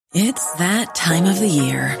It's that time of the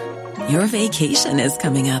year. Your vacation is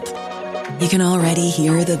coming up. You can already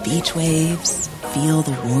hear the beach waves, feel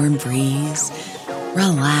the warm breeze,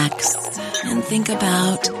 relax, and think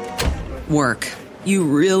about work. You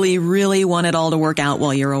really, really want it all to work out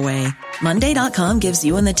while you're away. Monday.com gives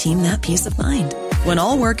you and the team that peace of mind. When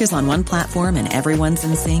all work is on one platform and everyone's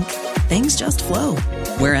in sync, things just flow.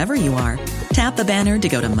 Wherever you are, tap the banner to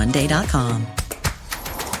go to Monday.com.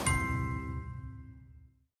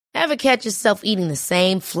 Ever catch yourself eating the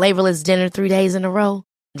same flavorless dinner 3 days in a row?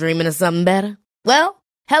 Dreaming of something better? Well,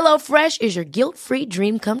 HelloFresh is your guilt-free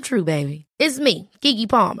dream come true, baby. It's me, Keke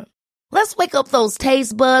Palmer. Let's wake up those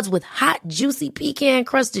taste buds with hot, juicy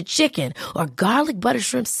pecan-crusted chicken or garlic butter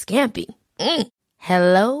shrimp scampi.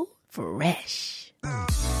 Hello Fresh.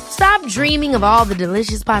 Stop dreaming of all the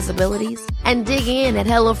delicious possibilities and dig in at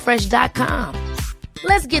HelloFresh.com.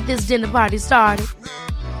 Let's get this dinner party started.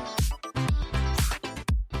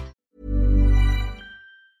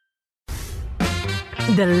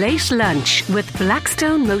 The Late Lunch with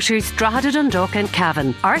Blackstone Motors Drogheda, Dundalk and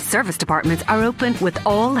Cavan. Our service departments are open with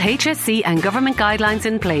all HSC and government guidelines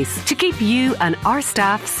in place to keep you and our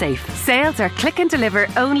staff safe. Sales are click and deliver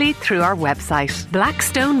only through our website,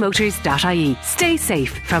 blackstonemotors.ie. Stay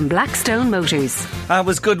safe from Blackstone Motors. That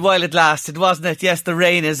was good while it lasted, wasn't it? Yes, the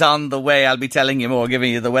rain is on the way. I'll be telling you more,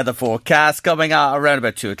 giving you the weather forecast coming out around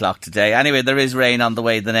about 2 o'clock today. Anyway, there is rain on the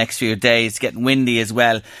way the next few days. Getting windy as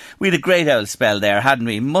well. We had a great old spell there, hadn't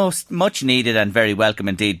we? Much needed and very welcome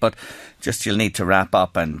indeed, but just you'll need to wrap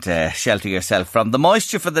up and shelter yourself from the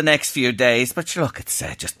moisture for the next few days. But look, it's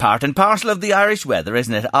just part and parcel of the Irish weather,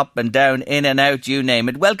 isn't it? Up and down, in and out, you name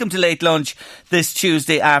it. Welcome to Late Lunch this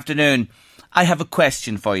Tuesday afternoon. I have a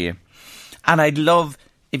question for you, and I'd love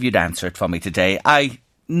if you'd answer it for me today. I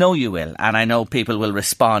know you will, and I know people will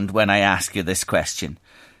respond when I ask you this question.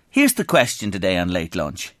 Here's the question today on Late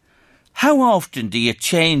Lunch. How often do you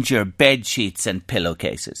change your bed sheets and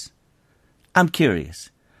pillowcases? I'm curious.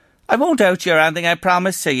 I won't out you or anything, I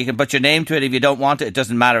promise, so you can put your name to it if you don't want it. It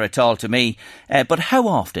doesn't matter at all to me. But how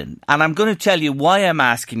often? And I'm going to tell you why I'm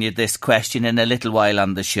asking you this question in a little while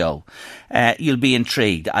on the show. You'll be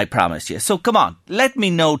intrigued, I promise you. So come on, let me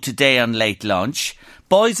know today on Late Lunch.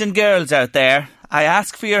 Boys and girls out there, I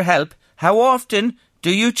ask for your help. How often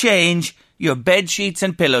do you change your bed sheets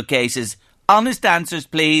and pillowcases? Honest answers,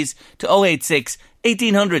 please, to 086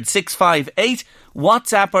 1800 658.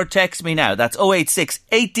 WhatsApp or text me now. That's 086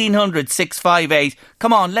 1800 658.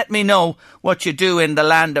 Come on, let me know what you do in the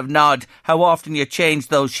land of Nod, how often you change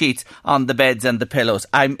those sheets on the beds and the pillows.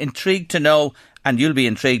 I'm intrigued to know, and you'll be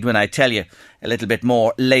intrigued when I tell you a little bit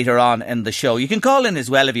more later on in the show. You can call in as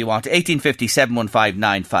well if you want, 1850 715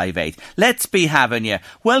 958. Let's be having you.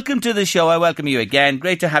 Welcome to the show. I welcome you again.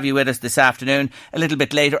 Great to have you with us this afternoon. A little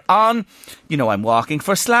bit later on, you know I'm walking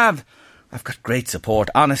for Slav. I've got great support,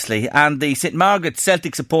 honestly. And the St Margaret's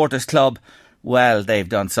Celtic Supporters Club, well, they've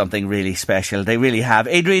done something really special. They really have.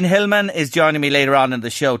 Adrian Hillman is joining me later on in the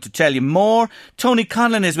show to tell you more. Tony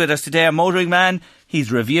Conlon is with us today, a motoring man. He's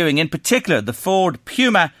reviewing, in particular, the Ford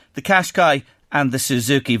Puma, the Qashqai and the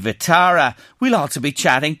Suzuki Vitara. We'll also be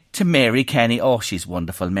chatting to Mary Kenny. Oh, she's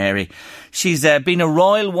wonderful, Mary. She's been a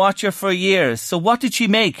royal watcher for years. So what did she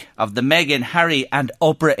make of the Meghan, Harry and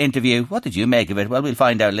Oprah interview? What did you make of it? Well, we'll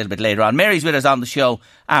find out a little bit later on. Mary's with us on the show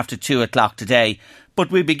after 2 o'clock today.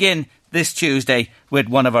 But we begin this Tuesday with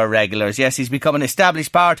one of our regulars. Yes, he's become an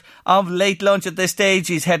established part of Late Lunch at this stage.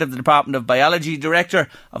 He's head of the Department of Biology, director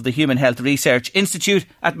of the Human Health Research Institute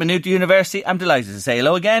at Maynooth University. I'm delighted to say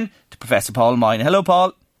hello again to Professor Paul Moyne. Hello,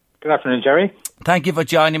 Paul. Good afternoon, Jerry. Thank you for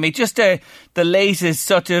joining me. Just the latest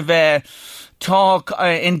sort of talk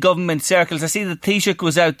in government circles. I see that Taoiseach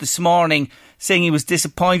was out this morning saying he was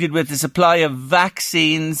disappointed with the supply of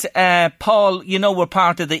vaccines. Paul, you know we're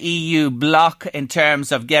part of the EU bloc in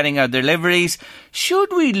terms of getting our deliveries.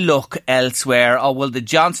 Should we look elsewhere, or will the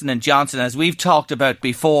Johnson & Johnson, as we've talked about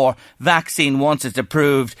before, vaccine once it's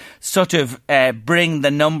approved, sort of bring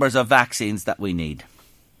the numbers of vaccines that we need?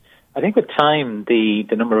 I think with time, the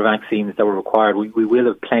number of vaccines that were required, we will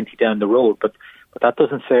have plenty down the road, but that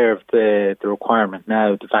doesn't serve the requirement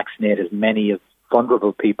now to vaccinate as many of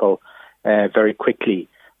vulnerable people very quickly.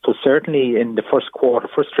 So certainly in the first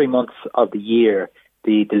 3 months of the year,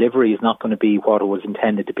 the delivery is not going to be what it was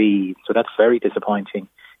intended to be. So that's very disappointing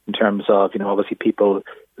in terms of, obviously people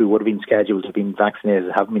who would have been scheduled to have been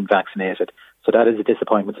vaccinated haven't been vaccinated. So that is a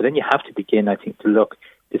disappointment. So then you have to begin, I think, to look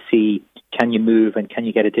to see, can you move and can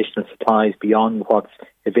you get additional supplies beyond what's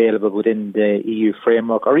available within the EU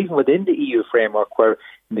framework, or even within the EU framework, where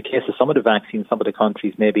in the case of some of the vaccines, some of the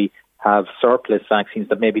countries maybe have surplus vaccines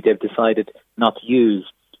that maybe they've decided not to use.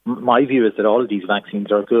 my view is that all of these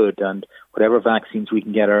vaccines are good, and whatever vaccines we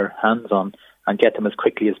can get our hands on and get them as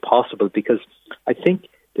quickly as possible, because I think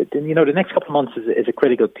that, the next couple of months is a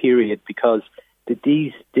critical period, because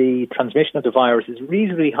the transmission of the virus is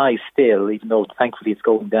reasonably high still, even though thankfully it's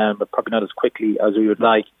going down, but probably not as quickly as we would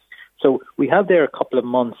like. So we have there a couple of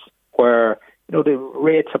months where the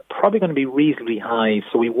rates are probably going to be reasonably high,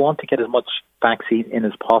 so we want to get as much vaccine in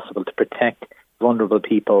as possible to protect vulnerable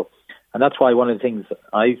people. And that's why one of the things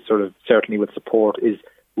I sort of certainly would support is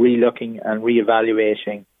re-looking and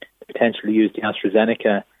re-evaluating the potential to use the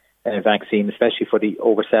AstraZeneca vaccine, especially for the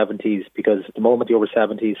over 70s, because at the moment the over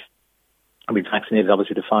 70s have been vaccinated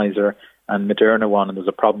obviously the Pfizer and Moderna one, and there's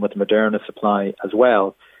a problem with the Moderna supply as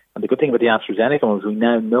well. And the good thing about the AstraZeneca one is we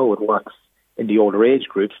now know it works in the older age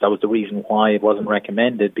groups. That was the reason why it wasn't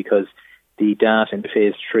recommended, because the data in the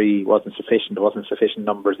phase 3 wasn't sufficient. There wasn't sufficient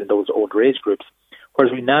numbers in those older age groups.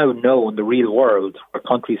 Whereas we now know in the real world, where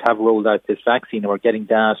countries have rolled out this vaccine and we're getting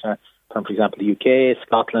data from, for example, the UK,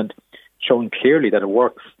 Scotland, showing clearly that it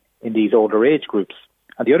works in these older age groups.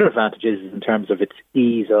 And the other advantage is in terms of its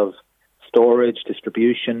ease of storage,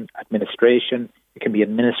 distribution, administration. It can be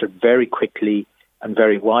administered very quickly and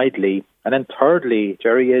very widely. And then thirdly,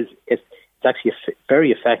 Jerry, it's actually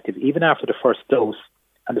very effective even after the first dose.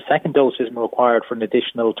 And the second dose isn't required for an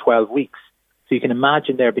additional 12 weeks. So you can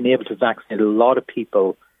imagine there being able to vaccinate a lot of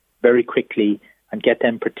people very quickly and get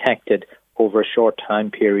them protected over a short time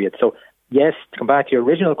period. So yes, to come back to your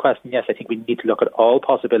original question, yes, I think we need to look at all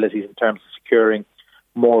possibilities in terms of securing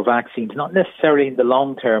more vaccines, not necessarily in the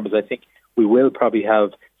long term, as I think we will probably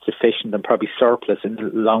have sufficient and probably surplus in the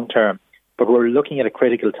long term. But we're looking at a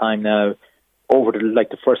critical time now over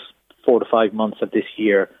the first 4 to 5 months of this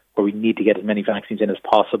year, where we need to get as many vaccines in as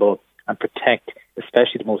possible and protect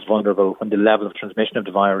especially the most vulnerable when the level of transmission of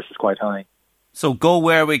the virus is quite high. So go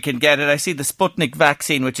where we can get it. I see the Sputnik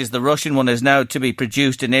vaccine, which is the Russian one, is now to be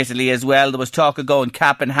produced in Italy as well. There was talk of going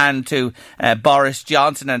cap in hand to Boris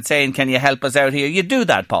Johnson and saying, can you help us out here? You'd do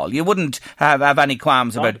that, Paul. You wouldn't have any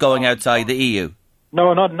qualms about going outside the EU.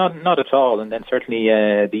 No, not at all. And then certainly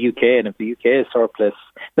the UK, and if the UK is surplus,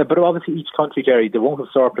 but obviously each country, Jerry, they won't have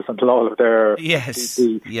surplus until all of their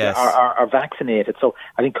are vaccinated. So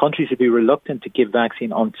I think countries would be reluctant to give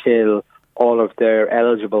vaccine until all of their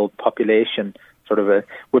eligible population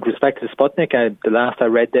with respect to the Sputnik, the last I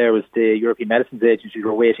read there was the European Medicines Agency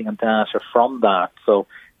were waiting on data from that. So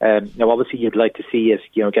now obviously you'd like to see us,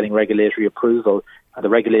 getting regulatory approval. And the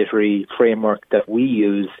regulatory framework that we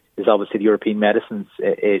use is obviously the European Medicines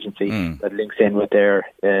Agency that links in with their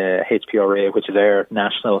HPRA, which is their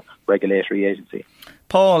national regulatory agency.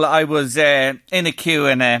 Paul, I was in a queue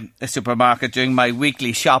in a supermarket doing my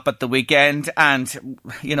weekly shop at the weekend and,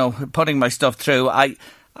 putting my stuff through.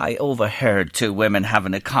 I overheard two women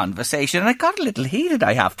having a conversation and I got a little heated,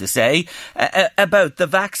 I have to say, about the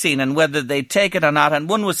vaccine and whether they'd take it or not. And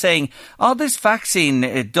one was saying, this vaccine,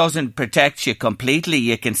 it doesn't protect you completely.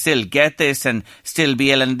 You can still get this and still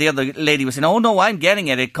be ill. And the other lady was saying, oh no, I'm getting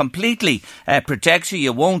it. It completely protects you.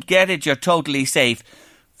 You won't get it. You're totally safe.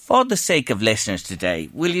 For the sake of listeners today,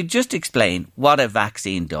 will you just explain what a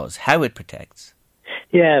vaccine does, how it protects?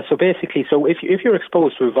 Yeah, so basically, if you're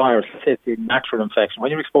exposed to a virus, let's say it's a natural infection,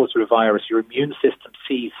 when you're exposed to a virus, your immune system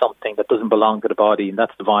sees something that doesn't belong to the body, and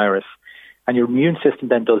that's the virus. And your immune system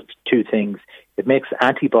then does two things. It makes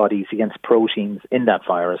antibodies against proteins in that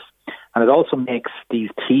virus, and it also makes these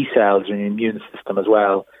T cells in your immune system as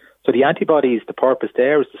well. So the antibodies, the purpose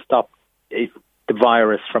there is to stop the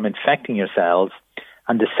virus from infecting your cells,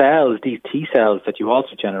 and the cells, these T cells that you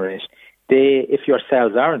also generate, if your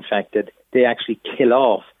cells are infected, they actually kill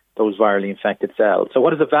off those virally infected cells. So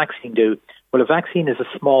what does a vaccine do? Well, a vaccine is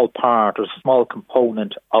a small part or a small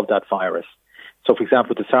component of that virus. So, for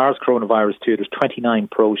example, with the SARS coronavirus 2, there's 29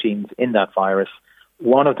 proteins in that virus.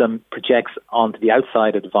 One of them projects onto the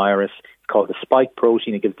outside of the virus. It's called the spike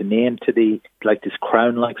protein. It gives the name to this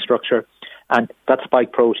crown-like structure. And that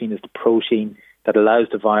spike protein is the protein that allows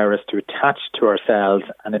the virus to attach to our cells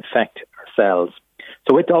and infect our cells.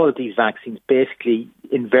 So with all of these vaccines, basically,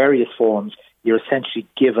 in various forms, you're essentially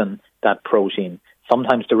given that protein.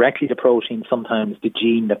 Sometimes directly the protein, sometimes the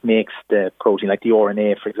gene that makes the protein, like the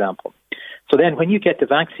RNA, for example. So then when you get the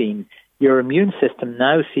vaccine, your immune system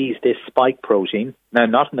now sees this spike protein, now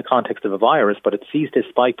not in the context of a virus, but it sees this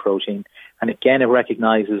spike protein, and again it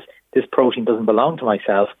recognizes this protein doesn't belong to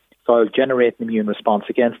myself, so I'll generate an immune response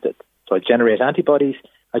against it. So I generate antibodies,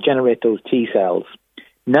 I generate those T cells.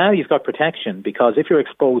 Now you've got protection, because if you're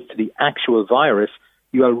exposed to the actual virus,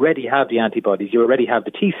 you already have the antibodies, you already have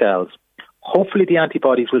the T cells. Hopefully the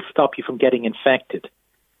antibodies will stop you from getting infected.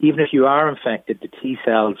 Even if you are infected, the T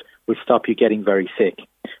cells will stop you getting very sick.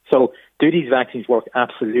 So do these vaccines work?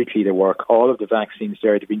 Absolutely they work. All of the vaccines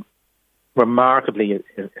there have been remarkably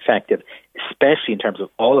effective, especially in terms of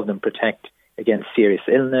all of them protect against serious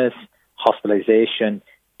illness, hospitalization,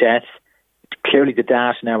 death. Clearly the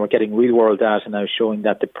data now, we're getting real world data now showing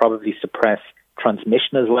that they probably suppress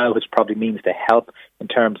transmission as well, which probably means they help in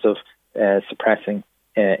terms of suppressing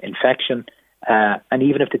infection. And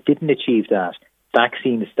even if they didn't achieve that,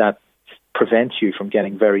 vaccines that prevent you from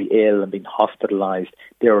getting very ill and being hospitalized,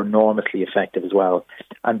 they're enormously effective as well.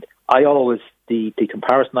 And the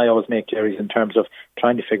comparison I always make, Jerry, is in terms of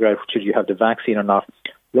trying to figure out should you have the vaccine or not.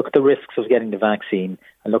 Look at the risks of getting the vaccine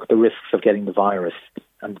and look at the risks of getting the virus.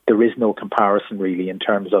 And there is no comparison really in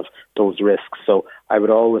terms of those risks. So I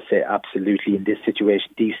would always say absolutely in this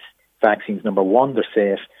situation, these vaccines, number one, they're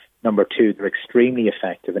safe. Number two, they're extremely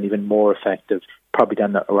effective and even more effective probably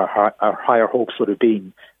than our higher hopes would have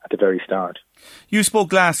been at the very start. You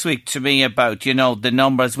spoke last week to me about, the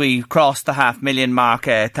numbers. We crossed the 500,000 mark,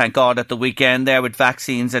 thank God, at the weekend there with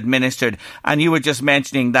vaccines administered. And you were just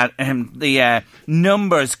mentioning that the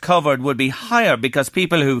numbers covered would be higher because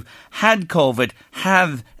people who had COVID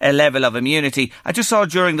have a level of immunity. I just saw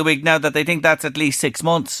during the week now that they think that's at least 6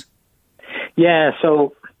 months. Yeah,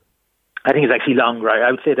 so I think it's actually longer.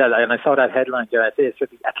 I would say that, and I saw that headline there, I'd say it's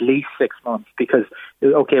at least 6 months because,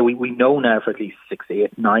 we know now for at least 6,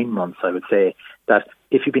 8, 9 months, I would say, that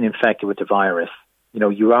if you've been infected with the virus,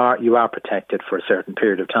 you are protected for a certain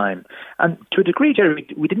period of time. And to a degree, Jerry,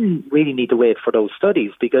 we didn't really need to wait for those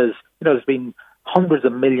studies because, there's been hundreds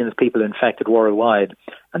of millions of people infected worldwide,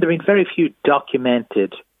 and there have been very few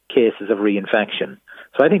documented cases of reinfection.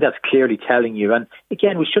 So I think that's clearly telling you. And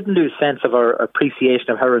again, we shouldn't lose sense of our appreciation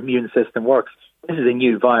of how our immune system works. This is a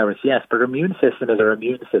new virus, yes, but our immune system is our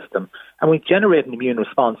immune system. And we generate an immune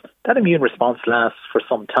response. That immune response lasts for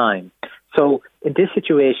some time. So in this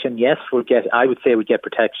situation, yes, I would say we get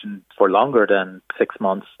protection for longer than 6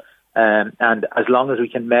 months. And as long as we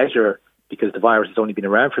can measure, because the virus has only been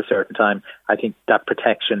around for a certain time, I think that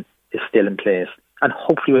protection is still in place. And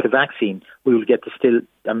hopefully with a vaccine, we will get to still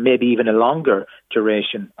maybe even a longer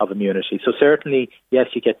duration of immunity. So certainly, yes,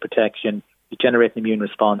 you get protection, you generate an immune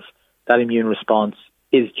response. That immune response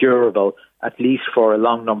is durable, at least for a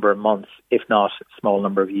long number of months, if not a small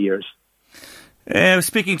number of years.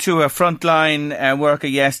 Speaking to a frontline worker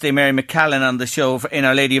yesterday, Mary McCallan, on the show in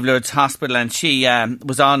Our Lady of Lourdes Hospital, and she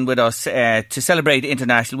was on with us to celebrate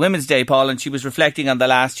International Women's Day, Paul, and she was reflecting on the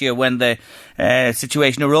last year when the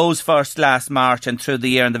situation arose first last March and through the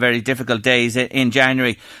year and the very difficult days in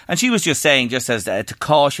January. And she was just saying, just as to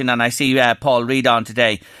caution, and I see Paul read on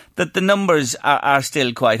today, that the numbers are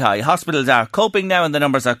still quite high. Hospitals are coping now and the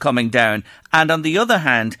numbers are coming down. And on the other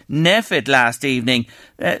hand, NPHET last evening,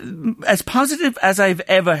 as positive as I've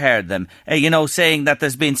ever heard them, saying that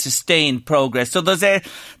there's been sustained progress. So there's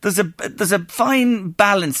a fine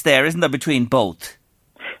balance there, isn't there, between both?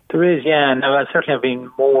 There is, yeah. Now, I certainly have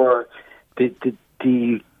been more,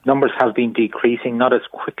 the numbers have been decreasing, not as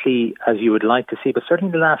quickly as you would like to see, but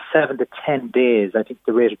certainly in the last 7 to 10 days, I think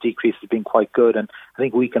the rate of decrease has been quite good. And I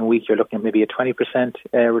think week on week, you're looking at maybe a 20%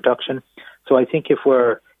 reduction. So I think if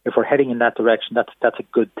we're heading in that direction, that's a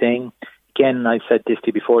good thing. Again, I said this to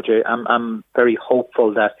you before, Jay, I'm very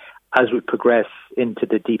hopeful that as we progress into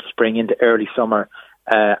the deep spring, into early summer,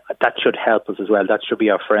 that should help us as well. That should be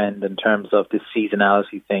our friend in terms of this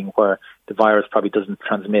seasonality thing where the virus probably doesn't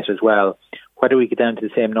transmit as well. Whether we get down to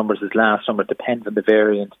the same numbers as last summer depends on the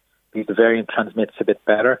variant, because the variant transmits a bit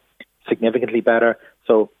better, significantly better.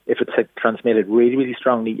 So if it's transmitted really, really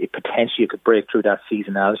strongly, you could break through that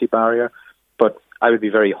seasonality barrier. But I would be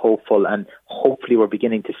very hopeful, and hopefully we're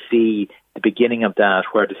beginning to see the beginning of that,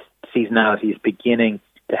 where the seasonality is beginning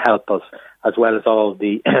to help us, as well as all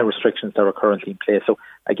the restrictions that are currently in place. So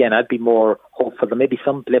again, I'd be more hopeful. There may be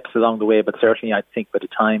some blips along the way, but certainly I think by the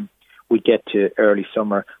time we get to early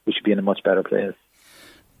summer, we should be in a much better place.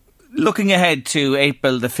 Looking ahead to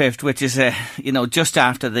April the 5th, which is, just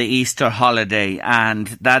after the Easter holiday, and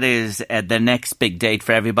that is the next big date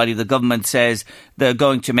for everybody. The government says they're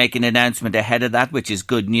going to make an announcement ahead of that, which is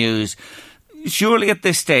good news. Surely at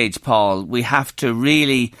this stage, Paul, we have to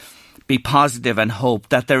really be positive and hope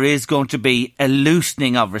that there is going to be a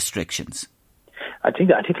loosening of restrictions. I think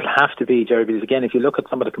it'll have to be, Jerry, because again, if you look at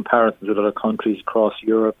some of the comparisons with other countries across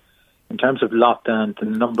Europe, in terms of lockdowns,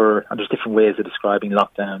 and there's different ways of describing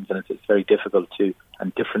lockdowns, and it's very difficult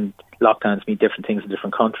and different lockdowns mean different things in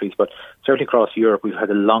different countries, but certainly across Europe, we've had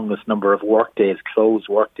the longest number of closed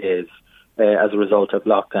work days, as a result of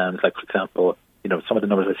lockdowns. Like, for example, some of the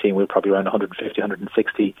numbers we're seeing, we're probably around 150,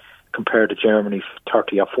 160, compared to Germany's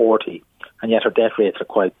 30 or 40, and yet our death rates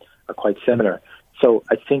are quite similar. So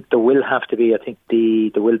I think there will have to be,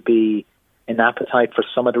 there will be an appetite for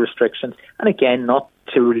some of the restrictions. And again, not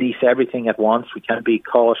to release everything at once. We can be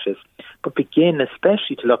cautious, but begin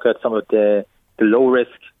especially to look at some of the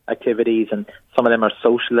low-risk activities, and some of them are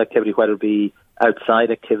social activity, whether it be outside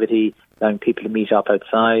activity, allowing people to meet up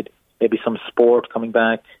outside, maybe some sport coming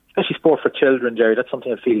back, especially sport for children, Jerry. That's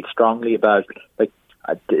something I feel strongly about. Like,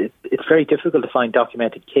 it's very difficult to find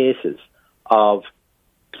documented cases of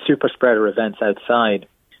super spreader events outside.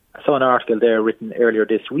 I saw an article there written earlier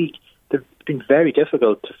this week. It's been very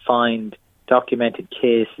difficult to find documented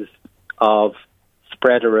cases of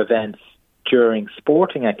spreader events during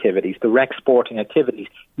sporting activities, the rec sporting activities.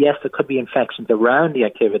 Yes, there could be infections around the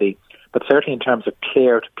activity, but certainly in terms of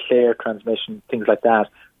player-to-player transmission, things like that,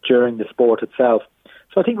 during the sport itself.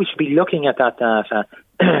 So I think we should be looking at that data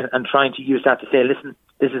and trying to use that to say, listen,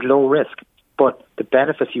 this is low risk, but the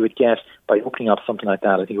benefits you would get by opening up something like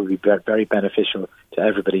that, I think it would be very, very beneficial to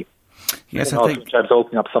everybody. Yes, and I also think in terms of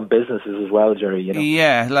opening up some businesses as well, Jerry.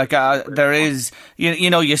 Yeah, like there is,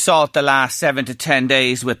 you saw it the last 7 to 10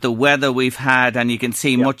 days with the weather we've had, and you can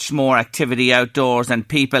see much more activity outdoors and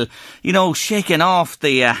people, shaking off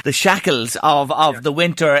the shackles of the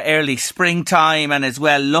winter, early springtime, and as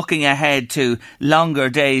well looking ahead to longer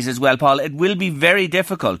days as well, Paul. It will be very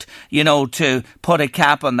difficult, to put a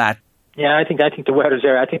cap on that. Yeah, I think the weather's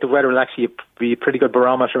there. I think the weather will actually be a pretty good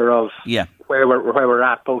barometer of where we're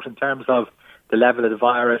at, both in terms of the level of the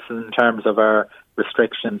virus and in terms of our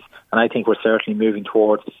restrictions. And I think we're certainly moving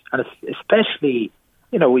towards, and especially,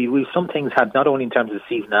 we some things had not only in terms of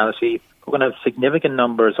seasonality. We're going to have significant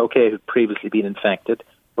numbers, who've previously been infected.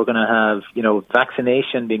 We're going to have,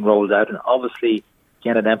 vaccination being rolled out, and obviously,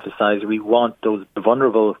 again, I'd emphasise we want those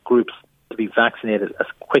vulnerable groups to be vaccinated as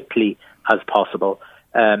quickly as possible.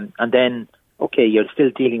 And then, you're still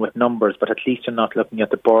dealing with numbers, but at least you're not looking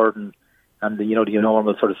at the burden and the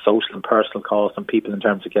normal sort of social and personal costs on people in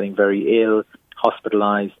terms of getting very ill,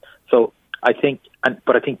 hospitalised. So I think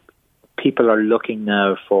people are looking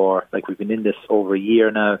now for, like, we've been in this over a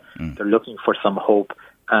year now. They're looking for some hope,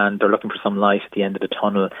 and they're looking for some light at the end of the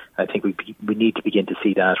tunnel. I think we need to begin to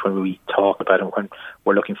see that when we talk about it, when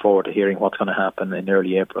we're looking forward to hearing what's going to happen in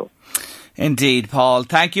early April. Indeed, Paul.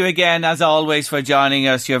 Thank you again, as always, for joining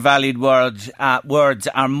us. Your valued words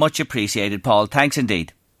are much appreciated, Paul. Thanks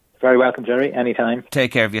indeed. Very welcome, Jerry. Anytime.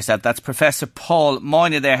 Take care of yourself. That's Professor Paul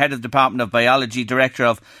Moynagh there, Head of the Department of Biology, Director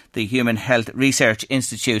of the Human Health Research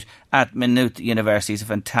Institute at Maynooth University. He's a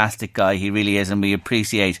fantastic guy, he really is, and we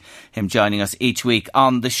appreciate him joining us each week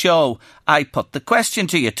on the show. I put the question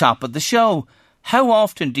to you, top of the show. How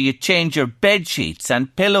often do you change your bed sheets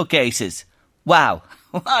and pillowcases? Wow.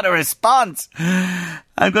 What a response.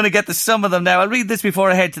 I'm going to get to some of them now. I'll read this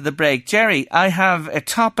before I head to the break. Jerry, I have a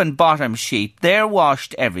top and bottom sheet. They're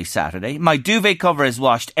washed every Saturday. My duvet cover is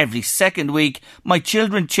washed every second week. My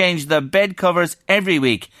children change their bed covers every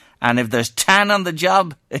week. And if there's tan on the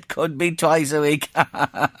job, it could be twice a week.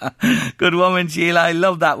 Good woman, Sheila. I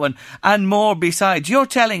love that one. And more besides. You're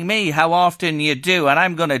telling me how often you do, and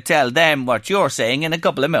I'm going to tell them what you're saying in a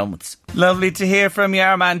couple of moments. Lovely to hear from you,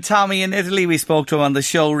 our man Tommy in Italy. We spoke to him on the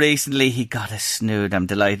show recently. He got a snood. I'm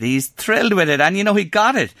delighted. He's thrilled with it. And he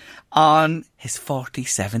got it on his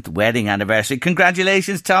 47th wedding anniversary.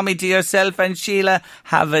 Congratulations, Tommy, to yourself and Sheila.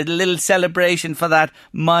 Have a little celebration for that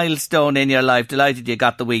milestone in your life. Delighted you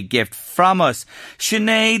got the wee gift from us.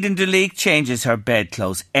 Sinead in Duleek changes her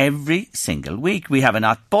bedclothes every single week. We have an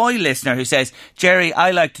Not Boy listener who says, Jerry,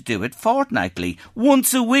 I like to do it fortnightly.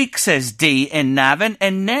 Once a week, says Dee in Navan.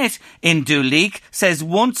 Annette in Duleek says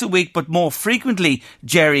once a week, but more frequently,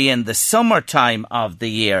 Jerry, in the summertime of the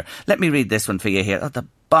year. Let me read this one for you here. The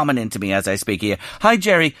bombing into me as I speak here. Hi,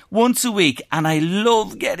 Jerry. Once a week, and I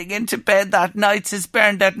love getting into bed that night, says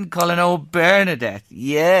Bernadette and Cullen. Oh, Bernadette.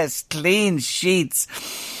 Yes, clean sheets.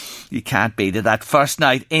 You can't beat it. That first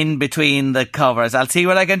night in between the covers. I'll see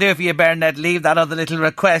what I can do for you, Bernadette. Leave that other little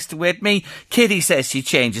request with me. Kitty says she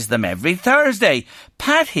changes them every Thursday.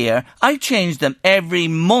 Pat here, I change them every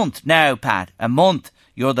month. Now, Pat, a month.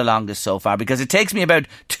 You're the longest so far, because it takes me about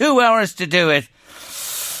 2 hours to do it.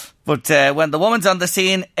 But when the woman's on the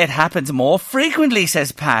scene, it happens more frequently,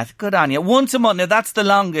 says Pat. Good on you. Once a month. Now, that's the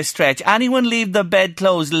longest stretch. Anyone leave their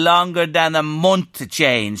bedclothes longer than a month to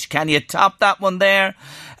change? Can you top that one there?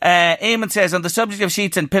 Eamon says, on the subject of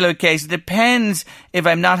sheets and pillowcases, it depends if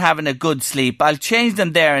I'm not having a good sleep. I'll change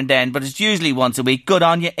them there and then, but it's usually once a week. Good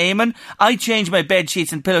on you, Eamon. I change my bed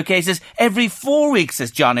sheets and pillowcases every 4 weeks, says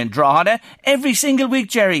John in Drogheda. Every single week,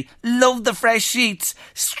 Jerry. Love the fresh sheets.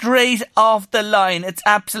 Straight off the line. It's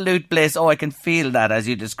absolute bliss. Oh, I can feel that as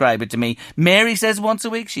you describe it to me. Mary says once a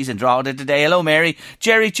week. She's in Drogheda today. Hello, Mary.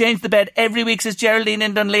 Jerry, change the bed every week, says Geraldine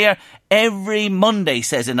in Dunleer. Every Monday,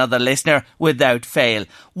 says another listener, without fail.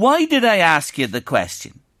 Why did I ask you the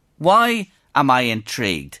question? Why am I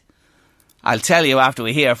intrigued? I'll tell you after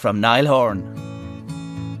we hear from Niall Horan.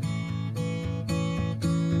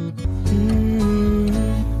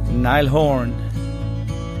 Niall Horan.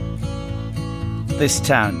 This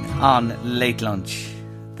town on Late Lunch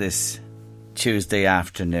this Tuesday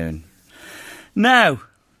afternoon. Now,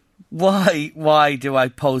 why do I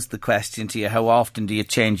pose the question to you? How often do you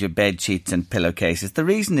change your bed sheets and pillowcases? The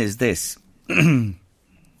reason is this.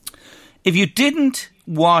 If you didn't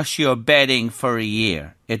wash your bedding for a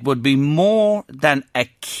year, it would be more than a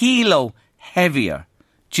kilo heavier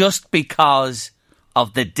just because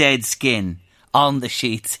of the dead skin on the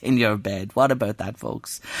sheets in your bed. What about that,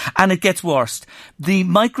 folks? And it gets worse. The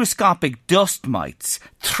microscopic dust mites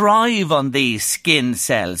thrive on these skin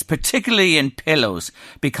cells, particularly in pillows,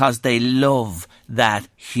 because they love that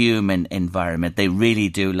human environment. They really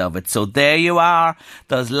do love it. So there you are.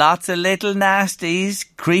 There's lots of little nasties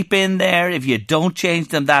creep in there if you don't change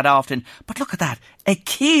them that often. But look at that. A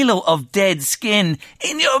kilo of dead skin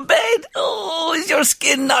in your bed. Oh, is your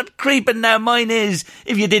skin not creeping? Now mine is,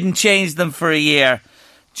 if you didn't change them for a year.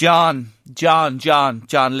 John,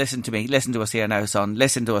 listen to me. Listen to us here now, son.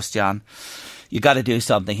 Listen to us, John. You got to do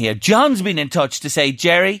something here. John's been in touch to say,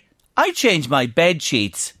 Jerry, I change my bed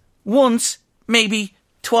sheets once, maybe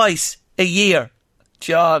twice a year.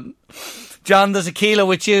 John, there's a kilo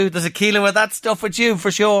with you. There's a kilo of that stuff with you,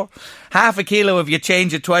 for sure. Half a kilo if you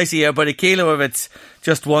change it twice a year, but a kilo of it's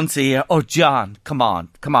just once a year. Oh, John, come on.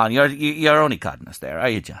 You're only cutting us there, are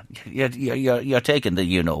you, John? You're taking the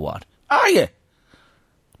you-know-what. Are you?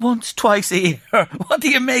 Once, twice a year. What do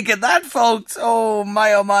you make of that, folks? Oh,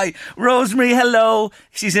 my. Rosemary, hello.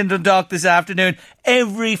 She's in Dundalk this afternoon.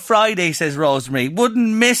 Every Friday, says Rosemary.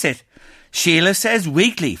 Wouldn't miss it. Sheila says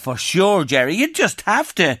weekly, for sure, Jerry. You just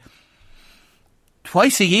have to.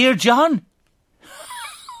 Twice a year, John?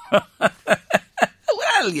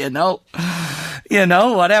 Well, you know,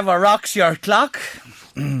 whatever rocks your clock.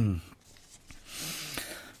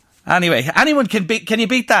 Anyway, can you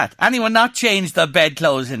beat that? Anyone not change their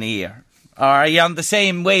bedclothes in a year? Or are you on the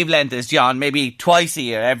same wavelength as John? Maybe twice a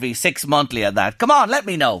year, every 6 monthly of that. Come on, let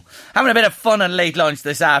me know. Having a bit of fun on Late Lunch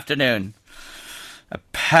this afternoon. A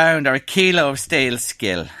pound or a kilo of stale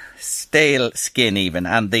skin even,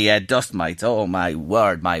 and the dust mites. Oh, my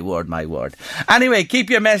word. Anyway, keep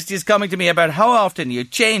your messages coming to me about how often you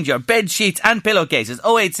change your bed sheets and pillowcases.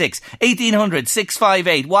 086 1800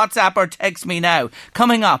 658. WhatsApp or text me now.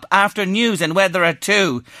 Coming up after news and weather at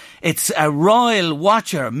 2, it's a royal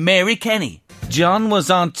watcher, Mary Kenny. John was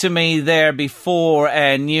on to me there before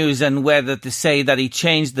news and weather to say that he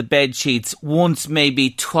changed the bed sheets once,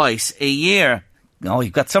 maybe twice a year. Oh,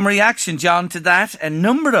 you've got some reaction, John, to that. A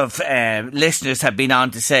number of listeners have been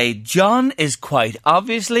on to say John is quite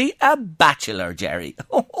obviously a bachelor, Jerry.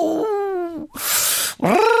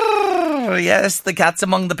 Yes, the cat's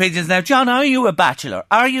among the pigeons now. John, are you a bachelor?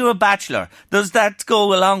 Does that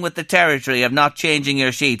go along with the territory of not changing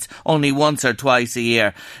your sheets only once or twice a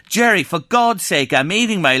year? Jerry, for God's sake, I'm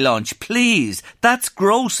eating my lunch, please. That's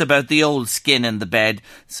gross about the old skin in the bed.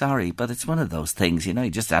 Sorry, but it's one of those things, you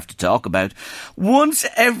just have to talk about. Once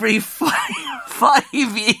every 5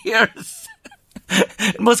 years.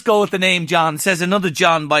 It must go with the name John, says another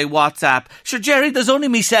John by WhatsApp. Sure, Jerry, there's only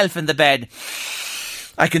myself in the bed.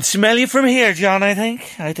 I can smell you from here, John, I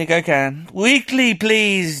think I can. Weekly,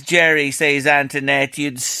 please, Jerry, says Antoinette.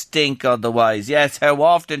 You'd stink otherwise. Yes, how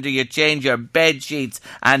often do you change your bed sheets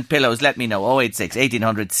and pillows? Let me know. 086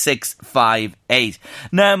 1800 658.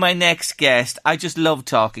 Now, my next guest, I just love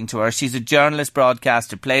talking to her. She's a journalist,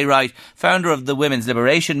 broadcaster, playwright, founder of the Women's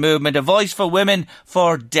Liberation Movement, a voice for women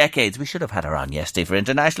for decades. We should have had her on yesterday for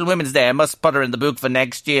International Women's Day. I must put her in the book for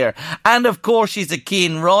next year. And, of course, she's a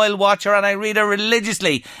keen royal watcher, and I read her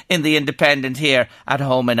religiously in The Independent here at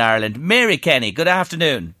home in Ireland. Mary Kenny, good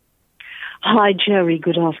afternoon. Hi, Jerry.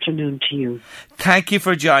 Good afternoon to you. Thank you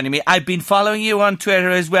for joining me. I've been following you on Twitter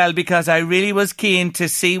as well because I really was keen to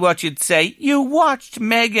see what you'd say. You watched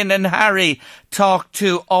Meghan and Harry talk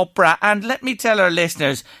to Oprah, and let me tell our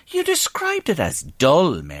listeners, you described it as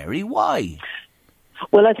dull, Mary. Why?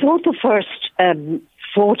 Well, I thought the first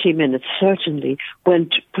 40 minutes certainly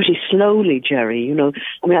went pretty slowly, Jerry.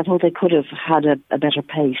 I thought they could have had a better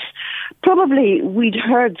pace. Probably we'd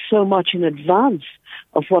heard so much in advance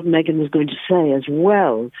of what Meghan was going to say as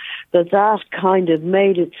well, that kind of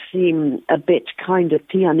made it seem a bit kind of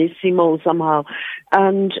pianissimo somehow.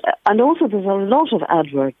 And also there's a lot of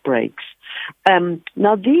advert breaks.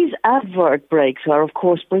 Now these advert breaks are of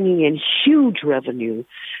course bringing in huge revenue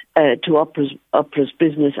to Oprah's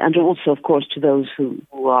business, and also of course to those who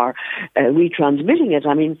are retransmitting it.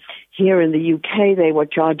 I mean, here in the UK they were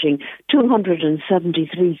charging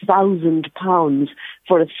 £273,000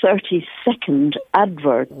 for a 30-second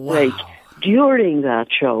advert break during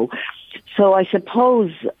that show. So I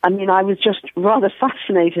suppose, I was just rather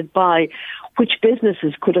fascinated by which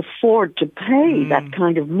businesses could afford to pay that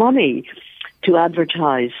kind of money to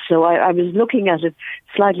advertise. So I was looking at it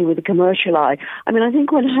slightly with a commercial eye. I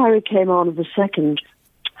think when Harry came on in the second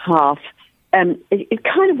half, it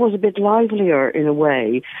kind of was a bit livelier in a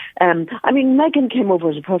way. Meghan came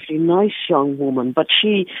over as a perfectly nice young woman, but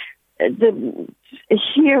here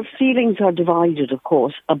feelings are divided, of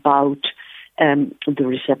course, about the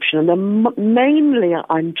reception. And mainly,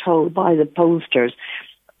 I'm told by the pollsters,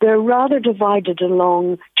 they're rather divided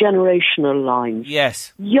along generational lines.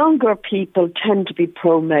 Yes. Younger people tend to be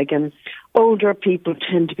pro-Meghan. Older people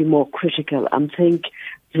tend to be more critical and think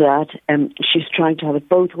that she's trying to have it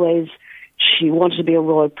both ways. She wanted to be a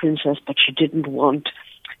royal princess, but she didn't want,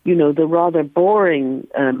 the rather boring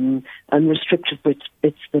and restrictive bits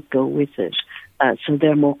that go with it. So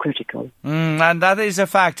they're more critical. And that is a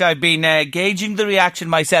fact. I've been gauging the reaction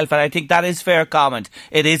myself, and I think that is fair comment.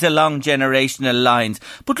 It is along generational lines.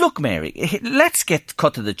 But look, Mary, let's get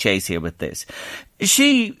cut to the chase here with this.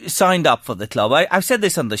 She signed up for the club. I've said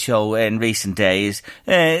this on the show in recent days.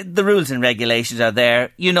 The rules and regulations are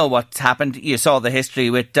there. You know what's happened. You saw the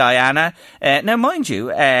history with Diana. Now, mind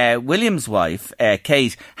you, William's wife,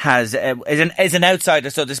 Kate, is an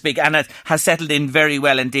outsider, so to speak, and has settled in very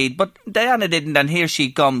well indeed. But Diana didn't, and here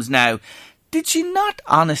she comes now. Did she not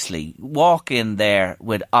honestly walk in there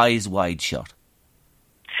with eyes wide shut?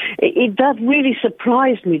 That really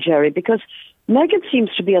surprised me, Jerry, because Meghan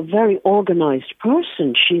seems to be a very organised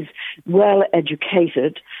person. She's well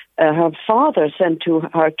educated. Her father sent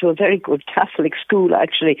her to a very good Catholic school,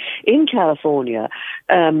 actually, in California,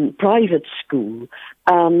 private school.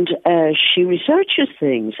 And she researches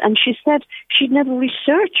things. And she said she'd never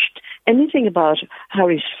researched anything about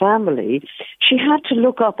Harry's family. She had to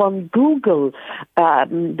look up on Google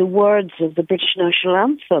the words of the British national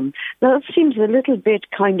anthem. Now, that seems a little bit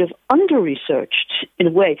kind of under-researched in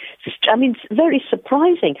a way. It's very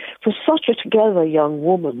surprising for such a together young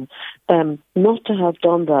woman not to have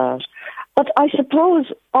done that. But I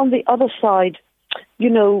suppose on the other side,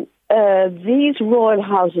 these royal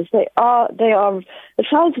houses, they are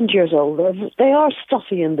 1,000 years old. They are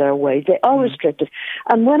stuffy in their way. They are restricted.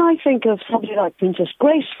 And when I think of somebody like Princess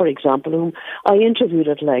Grace, for example, whom I interviewed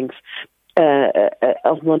at length,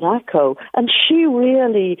 of Monaco, and she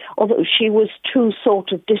really, although she was too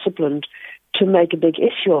sort of disciplined to make a big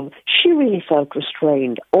issue of, she really felt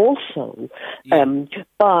restrained also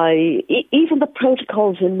by even the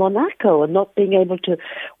protocols in Monaco and not being able to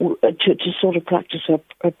sort of practice her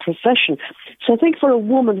profession. So I think for a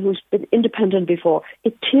woman who's been independent before,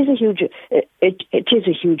 it is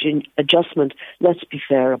a huge adjustment. Let's be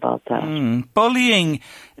fair about that. Bullying,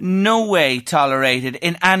 no way tolerated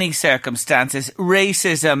in any circumstances.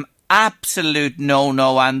 Racism, absolute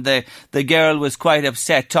no-no, and the girl was quite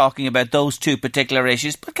upset talking about those two particular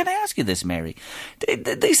issues. But can I ask you this, Mary?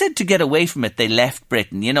 They said to get away from it, they left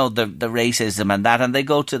Britain, the racism and that, and they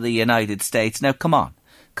go to the United States. Now, come on,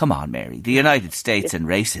 Mary, the United States and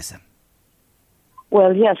racism.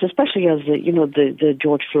 Well, yes, especially as the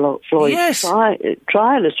George Floyd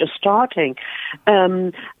trial is just starting.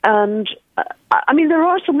 There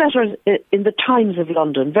are some letters in the Times of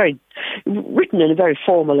London, written in a very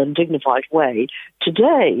formal and dignified way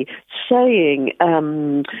today, saying,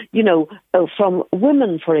 from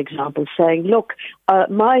women, for example, saying, look,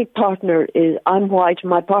 I'm white,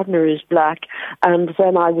 my partner is black, and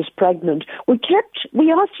when I was pregnant,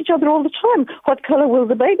 we asked each other all the time, what colour will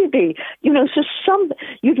the baby be? So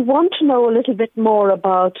you'd want to know a little bit more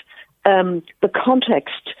about the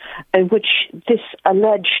context in which this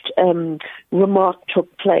alleged remark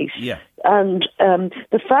took place. Yeah. And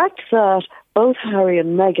the fact that both Harry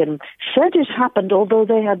and Meghan said it happened, although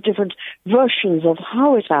they had different versions of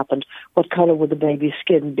how it happened, what colour would the baby's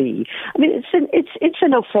skin be? It's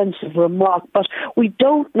an offensive remark, but we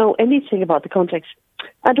don't know anything about the context.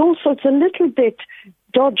 And also it's a little bit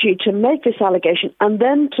dodgy to make this allegation and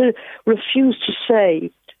then to refuse to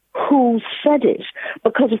say who said it,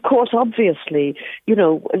 because of course, obviously,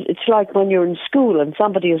 it's like when you're in school and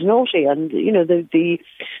somebody is naughty, and the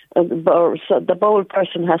bold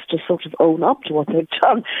person has to sort of own up to what they've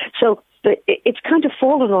done. So it's kind of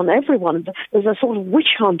fallen on everyone. There's a sort of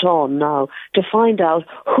witch hunt on now to find out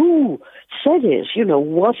who said it.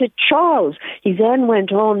 Was it Charles? He then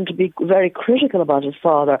went on to be very critical about his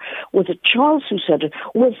father. Was it Charles who said it?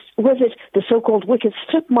 Was it the so-called wicked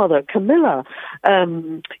stepmother, Camilla?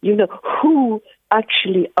 Who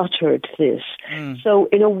actually uttered this? So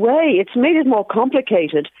in a way, it's made it more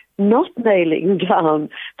complicated, not nailing down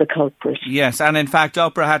the culprit. Yes, and in fact,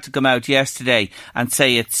 Oprah had to come out yesterday and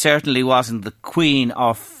say it certainly wasn't the Queen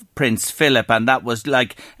of Prince Philip, and that was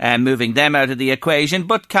like moving them out of the equation,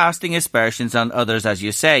 but casting aspersions on others, as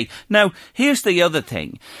you say. Now, here's the other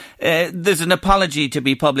thing. There's an apology to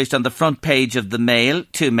be published on the front page of the Mail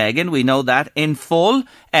to Meghan. We know that in full.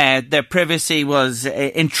 Their privacy was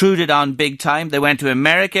intruded on big time. They went to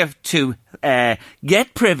America to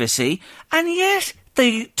get privacy, and yet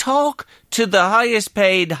they talk to the highest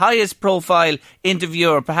paid, highest profile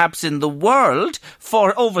interviewer perhaps in the world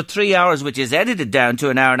for over 3 hours, which is edited down to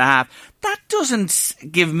an hour and a half. That doesn't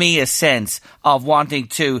give me a sense of wanting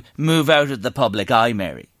to move out of the public eye,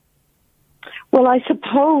 Mary. Well, I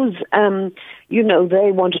suppose,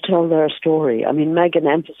 they want to tell their story. I mean, Meghan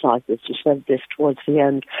emphasised this. She said this towards the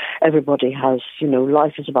end. Everybody has,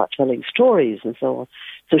 life is about telling stories and so on.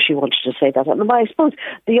 So she wanted to say that. And I suppose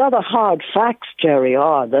the other hard facts, Jerry,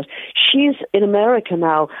 are that she's in America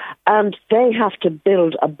now and they have to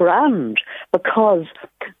build a brand, because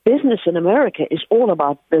business in America is all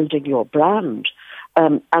about building your brand.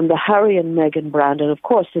 And the Harry and Meghan brand, and of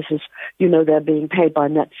course this is, they're being paid by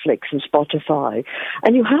Netflix and Spotify,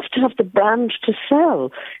 and you have to have the brand to sell.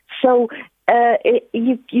 So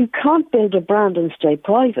you can't build a brand and stay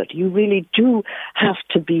private. You really do have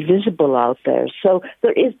to be visible out there. So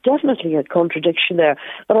there is definitely a contradiction there.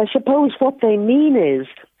 But I suppose what they mean is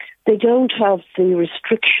they don't have the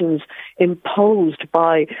restrictions imposed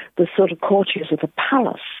by the sort of courtiers of the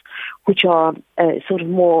palace, which are sort of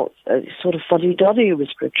more sort of fuddy-duddy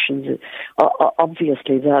restrictions,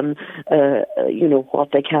 obviously, than, what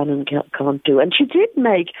they can and can't do. And she did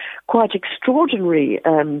make quite extraordinary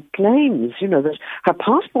claims, that her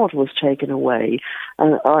passport was taken away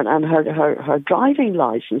and her driving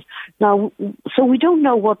license. Now, so we don't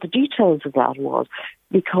know what the details of that was,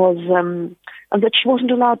 because and that she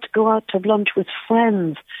wasn't allowed to go out to have lunch with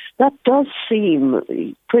friends. That does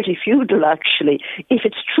seem pretty feudal, actually, if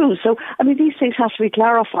it's true. So, I mean, these things have to be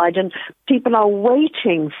clarified, and people are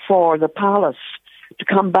waiting for the palace to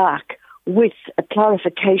come back with a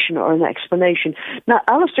clarification or an explanation. Now,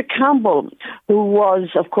 Alistair Campbell, who was,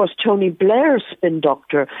 of course, Tony Blair's spin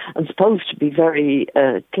doctor and supposed to be very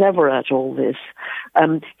clever at all this,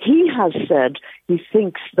 he has said he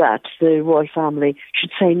thinks that the royal family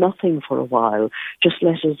should say nothing for a while, just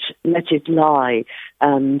let it lie,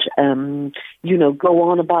 and go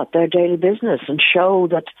on about their daily business and show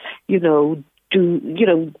that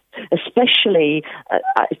especially,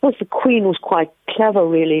 I suppose the Queen was quite clever,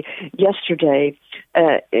 really, yesterday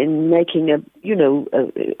in making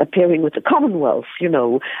appearing with the Commonwealth,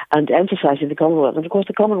 and emphasising the Commonwealth. And of course,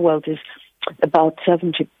 the Commonwealth is about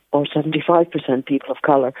 70 or 75% people of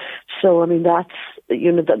colour. So, I mean, that's,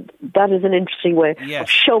 that is an interesting way of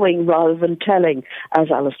showing rather than telling,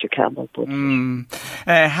 as Alistair Campbell put it.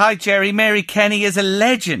 Hi, Jerry. Mary Kenny is a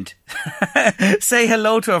legend. Say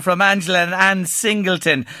hello to her from Angela and Anne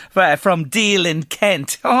Singleton from Deal in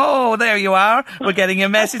Kent. Oh, there you are. We're getting a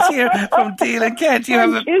message here from Deal in Kent. You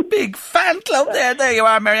have a big fan club there. There you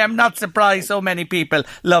are, Mary. I'm not surprised so many people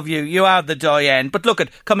love you. You are the doyen. But look,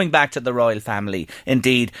 coming back to the royal family,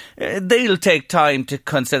 indeed, they'll take time to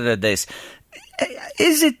consider this.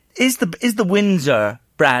 Is the Windsor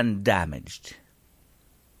brand damaged?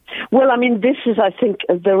 Well, I mean, this is, I think,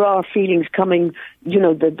 there are feelings coming,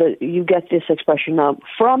 you get this expression now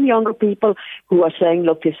from younger people who are saying,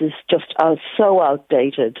 look, this is just so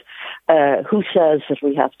outdated. Who says that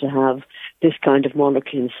we have to have this kind of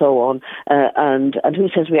monarchy and so on, and who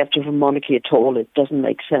says we have to have a monarchy at all? It doesn't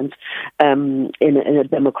make sense in a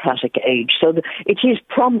democratic age. So it is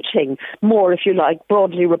prompting more, if you like,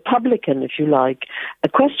 broadly Republican, if you like,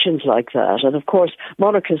 questions like that. And of course,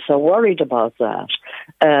 monarchists are worried about that.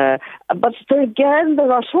 But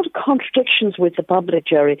there are sort of contradictions with the public,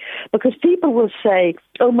 Jerry, because people will say,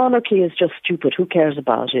 oh, monarchy is just stupid, who cares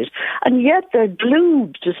about it? And yet they're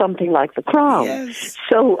glued to something like the Crown. Yes.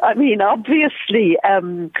 So, I mean, obviously,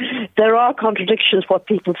 there are contradictions what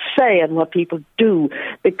people say and what people do,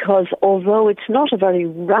 because although it's not a very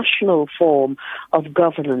rational form of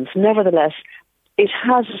governance, nevertheless, it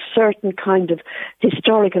has a certain kind of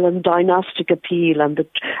historical and dynastic appeal, and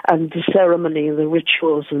the ceremony and the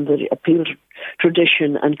rituals and the appeal to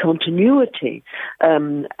tradition and continuity.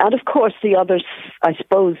 And of course, the other, I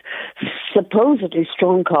suppose, supposedly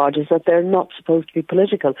strong card is that they're not supposed to be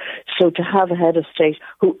political. So to have a head of state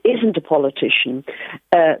who isn't a politician,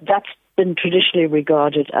 that's been traditionally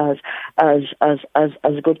regarded as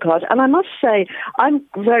a good card. And I must say, I'm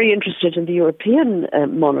very interested in the European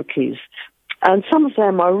monarchies. And some of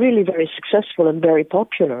them are really very successful and very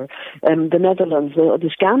popular. The Netherlands,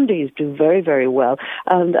 the Scandies do very, very well.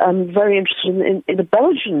 And I'm very interested in the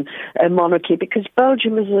Belgian monarchy, because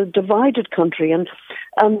Belgium is a divided country. And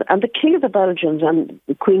the King of the Belgians and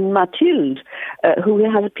Queen Mathilde, who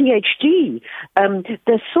has a PhD,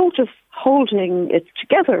 they're sort of holding it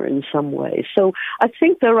together in some way. So I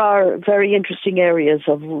think there are very interesting areas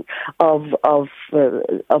of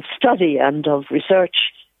study and of research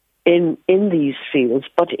in these fields,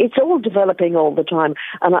 but it's all developing all the time,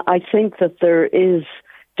 and I think that there is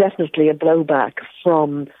definitely a blowback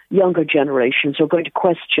from younger generations who are going to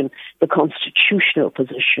question the constitutional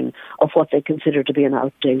position of what they consider to be an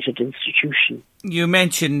outdated institution. You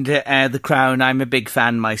mentioned The Crown. I'm a big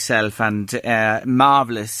fan myself, and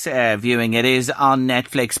marvellous viewing it is on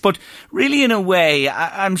Netflix. But really, in a way,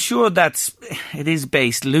 I'm sure it is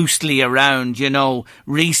based loosely around,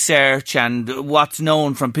 research and what's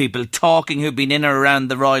known from people talking who've been in or around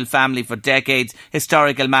the royal family for decades,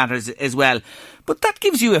 historical matters as well. But that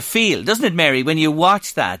gives you a feel, doesn't it, Mary, when you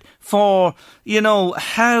watch that, for,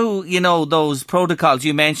 how, those protocols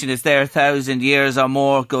you mentioned, it's there 1,000 years or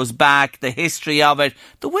more, goes back, the history of it,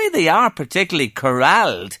 the way they are particularly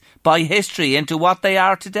corralled by history into what they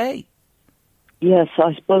are today. Yes,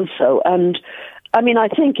 I suppose so. And, I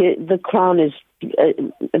think The Crown is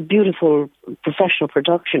a beautiful professional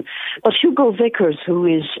production. But Hugo Vickers, who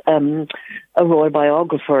is a royal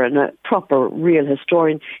biographer and a proper real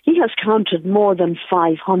historian, he has counted more than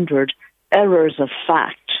 500 errors of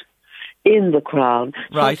fact in The Crown.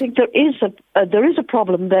 So right. I think there is a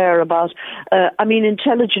problem there about,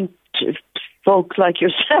 intelligent folk like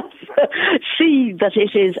yourself see that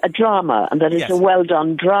it is a drama and that it's a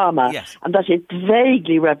well-done drama and that it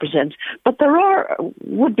vaguely represents. But there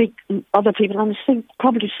would be other people, and I think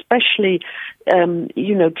probably especially,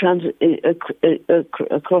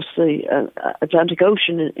 across the Atlantic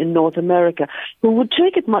Ocean in North America, who would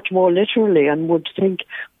take it much more literally and would think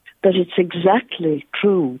that it's exactly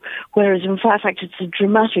true, whereas in fact it's a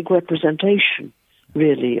dramatic representation,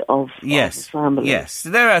 really, of the family. Yes,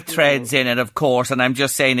 there are threads in it, of course, and I'm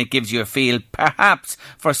just saying it gives you a feel, perhaps,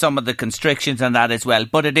 for some of the constrictions and that as well.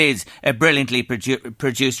 But it is a brilliantly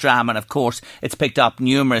produced drama, and of course, it's picked up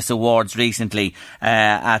numerous awards recently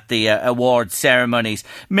at the awards ceremonies.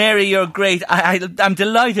 Mary, you're great. I'm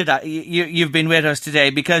delighted that you've been with us today,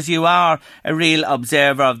 because you are a real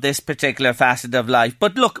observer of this particular facet of life.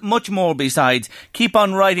 But look, much more besides. Keep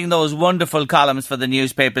on writing those wonderful columns for the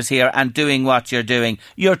newspapers here and doing what you're doing.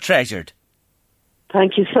 You're treasured.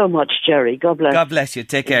 Thank you so much, Jerry. God bless. God bless you.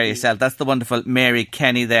 Take care of yourself. That's the wonderful Mary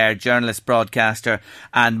Kenny there, journalist, broadcaster,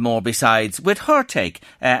 and more besides, with her take.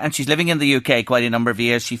 And she's living in the UK quite a number of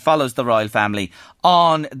years. She follows the royal family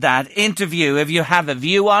on that interview. If you have a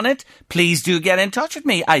view on it, please do get in touch with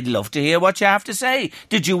me. I'd love to hear what you have to say.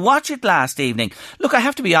 Did you watch it last evening? Look, I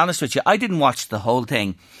have to be honest with you. I didn't watch the whole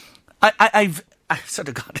thing. I sort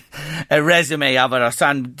of got a resume of it, or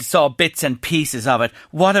saw bits and pieces of it.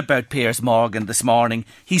 What about Piers Morgan this morning?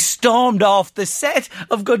 He stormed off the set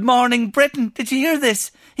of Good Morning Britain. Did you hear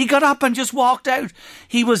this? He got up and just walked out.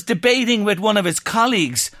 He was debating with one of his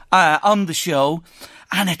colleagues on the show,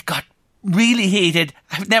 and it got really heated.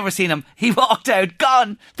 I've never seen him. He walked out,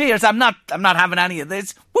 gone. Piers, I'm not having any of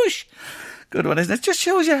this. Whoosh. Good one, isn't it? Just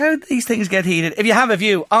shows you how these things get heated. If you have a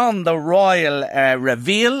view on the royal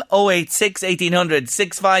reveal, 086 1800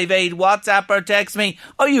 658, WhatsApp or text me,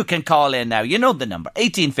 or you can call in now. You know the number,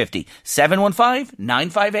 1850 715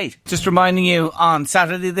 958. Just reminding you, on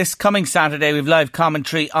Saturday, this coming Saturday, we've live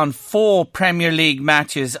commentary on 4 Premier League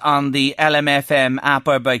matches on the LMFM app,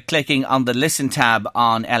 or by clicking on the listen tab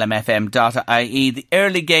on lmfm.ie. The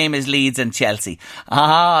early game is Leeds and Chelsea.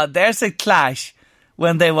 There's a clash.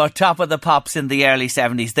 When they were top of the pops in the early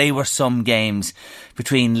 70s, they were some games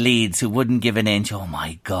between Leeds, who wouldn't give an inch. Oh,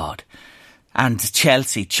 my God. And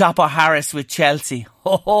Chelsea. Chopper Harris with Chelsea.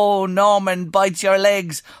 Oh, Norman bites your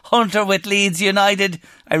legs. Hunter with Leeds United.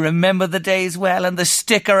 I remember the days well. And the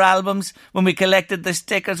sticker albums, when we collected the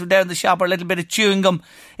stickers, we were down the shop, or a little bit of chewing gum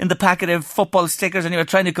in the packet of football stickers, and you were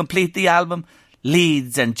trying to complete the album.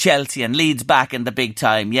 Leeds and Chelsea, and Leeds back in the big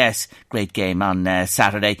time. Yes, great game on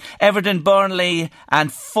Saturday. Everton, Burnley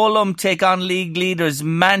and Fulham take on league leaders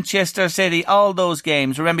Manchester City. All those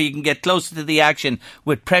games. Remember, you can get closer to the action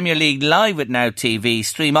with Premier League Live with Now TV.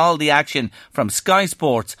 Stream all the action from Sky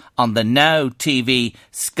Sports on the Now TV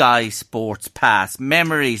Sky Sports Pass.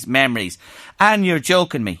 Memories. And you're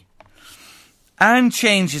joking me. Anne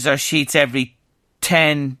changes her sheets every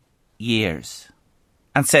 10 years.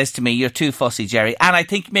 And says to me, you're too fussy, Jerry. And I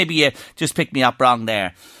think maybe you just picked me up wrong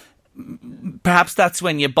there. Perhaps that's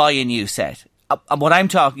when you buy a new set. What I'm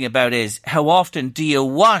talking about is, how often do you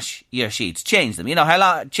wash your sheets? Change them. You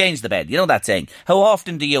know, change the bed. You know that saying. How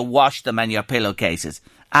often do you wash them and your pillowcases?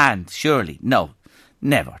 And surely, no,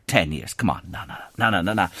 never. 10 years. Come on.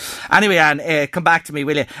 No. Anyway, Anne, come back to me,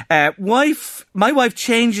 will you? My wife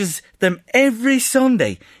changes them every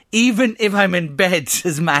Sunday. Even if I'm in bed,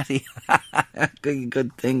 says Matty.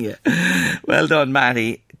 Good thing, yeah. Well done,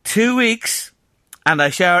 Matty. 2 weeks, and I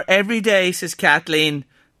shower every day, says Kathleen.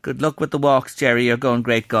 Good luck with the walks, Jerry. You're going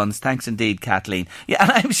great guns. Thanks indeed, Kathleen. Yeah,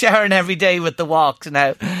 and I'm showering every day with the walks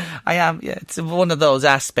now. I am, yeah. It's one of those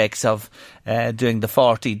aspects of doing the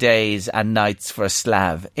 40 days and nights for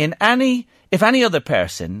Slav. If any other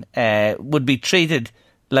person would be treated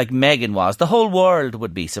like Meghan was, the whole world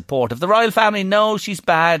would be supportive. The royal family, no, she's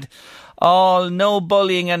bad. No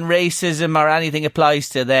bullying and racism or anything applies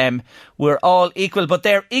to them. We're all equal, but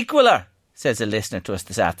they're equaler, says a listener to us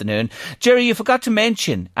this afternoon. Jerry, you forgot to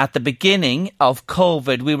mention at the beginning of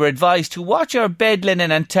COVID, we were advised to watch our bed linen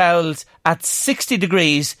and towels at 60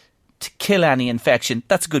 degrees to kill any infection.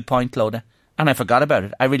 That's a good point, Clodagh. And I forgot about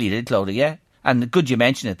it. I really did, Clodagh, yeah. And good you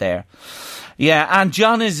mentioned it there. Yeah, and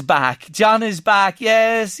John is back.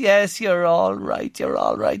 Yes, you're all right,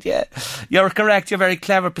 yeah. You're correct, you're very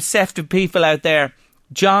clever, perceptive people out there.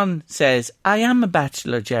 John says, I am a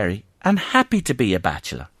bachelor, Jerry, and happy to be a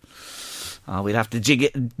bachelor. Oh, we'll have to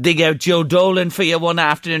dig out Joe Dolan for you one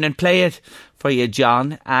afternoon and play it for you,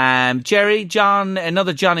 John. Jerry, John,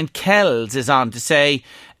 another John in Kells is on to say,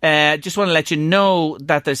 just want to let you know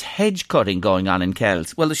that there's hedge cutting going on in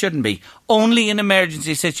Kells. Well, there shouldn't be. Only in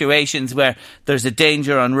emergency situations where there's a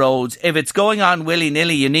danger on roads. If it's going on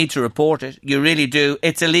willy-nilly, you need to report it. You really do.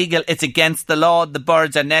 It's illegal. It's against the law. The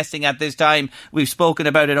birds are nesting at this time. We've spoken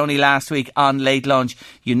about it only last week on Late Lunch.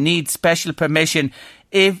 You need special permission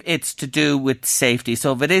if it's to do with safety.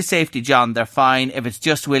 So if it is safety, John, they're fine. If it's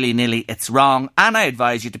just willy-nilly, it's wrong. And I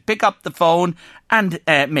advise you to pick up the phone and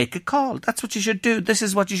make a call. That's what you should do. This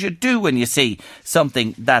is what you should do when you see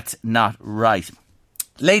something that's not right.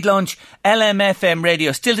 Late Lunch, LMFM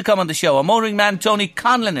Radio, still to come on the show. Our motoring man Tony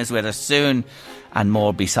Conlon is with us soon, and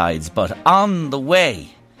more besides. But on the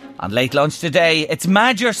way, on Late Lunch today, it's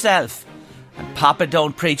Mad Yourself and Papa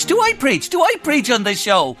Don't Preach. Do I preach? Do I preach on this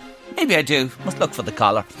show? Maybe I do. Must look for the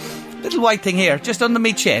collar. Little white thing here, just under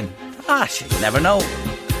me chin. You never know.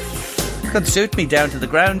 Could suit me down to the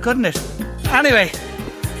ground, couldn't it? Anyway,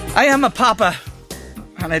 I am a papa,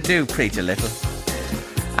 and I do preach a little.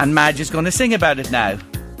 And Madge is going to sing about it now.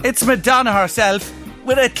 It's Madonna herself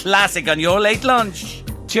with a classic on your Late Lunch.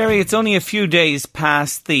 Jerry, it's only a few days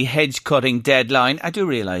past the hedge cutting deadline. I do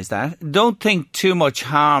realise that. Don't think too much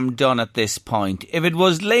harm done at this point. If it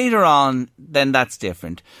was later on, then that's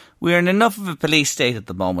different. We're in enough of a police state at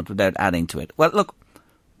the moment without adding to it. Well, look,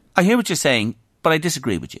 I hear what you're saying, but I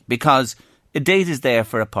disagree with you, because a date is there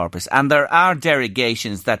for a purpose, and there are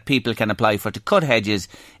derogations that people can apply for to cut hedges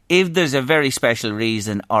if there's a very special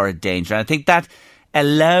reason or a danger. And I think that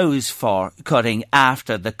allows for cutting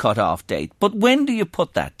after the cut-off date. But when do you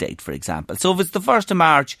put that date, for example? So if it's the 1st of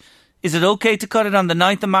March, is it okay to cut it on the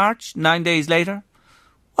 9th of March, 9 days later?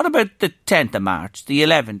 What about the 10th of March, the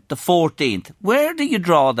 11th, the 14th? Where do you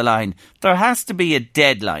draw the line? There has to be a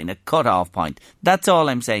deadline, a cut-off point. That's all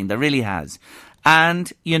I'm saying. There really has.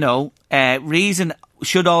 And, reason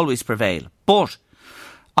should always prevail. But,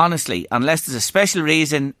 honestly, unless there's a special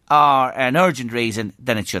reason or an urgent reason,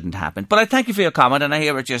 then it shouldn't happen. But I thank you for your comment, and I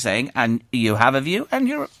hear what you're saying, and you have a view, and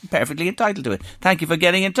you're perfectly entitled to it. Thank you for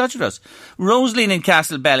getting in touch with us. Rosaline in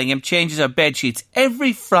Castle Bellingham changes her bed sheets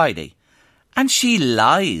every Friday, and she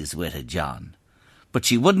lies with it, John. But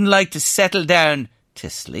she wouldn't like to settle down to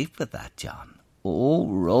sleep with that, John. Oh,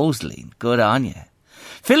 Rosaline, good on you.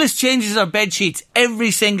 Phyllis changes her bed sheets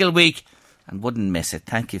every single week and wouldn't miss it.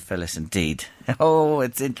 Thank you, Phyllis, indeed. Oh,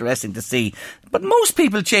 it's interesting to see. But most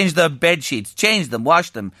people change their bed sheets, change them,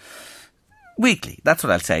 wash them weekly. That's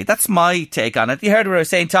what I'll say. That's my take on it. You heard what I was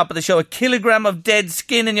saying, top of the show, 1 kilogram of dead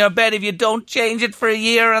skin in your bed if you don't change it for a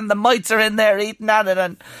year, and the mites are in there eating at it,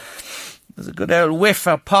 and There's a good old whiff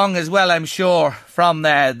of pong as well, I'm sure, from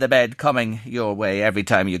the bed coming your way every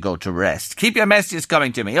time you go to rest. Keep your messages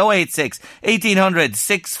coming to me. 086 1800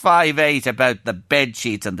 658 about the bed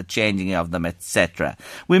sheets and the changing of them, etc.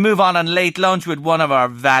 We move on late lunch with one of our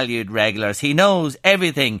valued regulars. He knows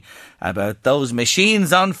everything about those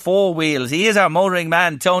machines on four wheels. He is our motoring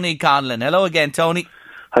man, Tony Conlon. Hello again, Tony.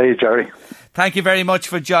 Hi, Jerry. Thank you very much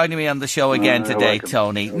for joining me on the show again today,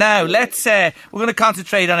 Tony. Now, let's we're going to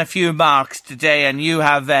concentrate on a few marques today, and you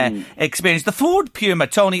have experienced the Ford Puma.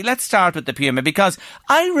 Tony, let's start with the Puma, because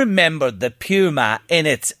I remember the Puma in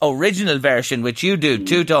its original version, which you do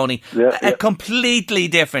too, Tony, a completely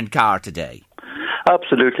different car today.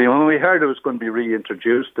 Absolutely. When we heard it was going to be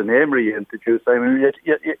reintroduced, the name reintroduced, I mean,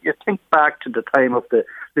 you think back to the time of the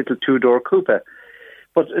little two-door coupe.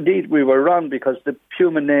 But indeed, we were wrong, because the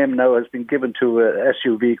Puma name now has been given to a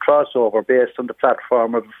SUV crossover based on the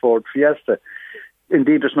platform of the Ford Fiesta.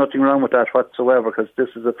 Indeed, there's nothing wrong with that whatsoever, because this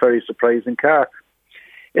is a very surprising car.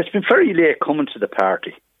 It's been very late coming to the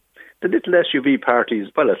party. The little SUV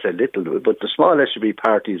parties, well, I say little, but the small SUV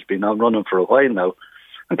party has been on running for a while now.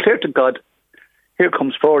 And clear to God, here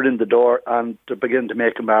comes Ford in the door, and they begin to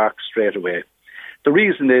make a mark straight away. The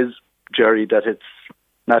reason is, Jerry, that it's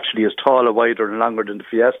naturally is taller, wider and longer than the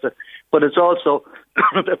Fiesta, but it's also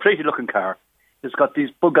a pretty looking car. It's got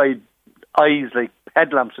these bug-eyed eyes like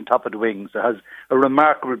headlamps on top of the wings. It has a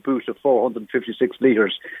remarkable boot of 456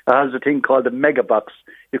 litres. It has a thing called a mega box.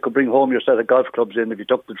 You could bring home your set of golf clubs in if you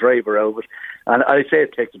took the driver out of it. And I say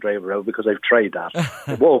take the driver out because I've tried that.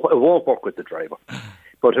 It won't work with the driver,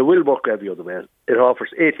 but it will work every other way. It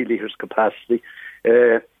offers 80 litres capacity.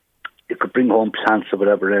 You could bring home plants or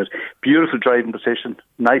whatever it is. Beautiful driving position,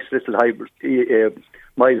 nice little hybrid,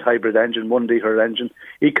 mild hybrid engine, 1 litre engine.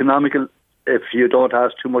 Economical if you don't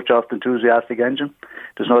ask too much off the enthusiastic engine.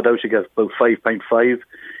 There's no doubt you get about 5.5.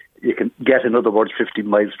 You can get, in other words, 15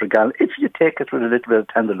 miles per gallon if you take it with a little bit of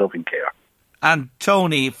tender loving care. And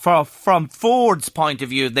Tony, from Ford's point of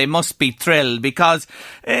view, they must be thrilled, because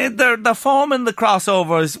the form in the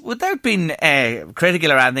crossovers, without being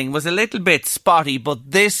critical or anything, was a little bit spotty,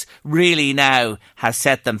 but this really now has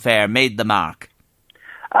set them fair, made the mark.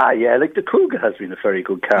 Yeah, like the Kuga has been a very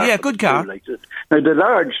good car. Yeah, good car. Now the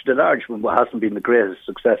large one hasn't been the greatest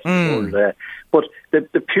success in the world, but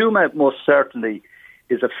the Puma most certainly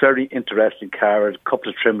is a very interesting car. A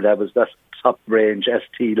couple of trim levels, that's top range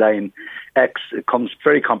ST line X. It comes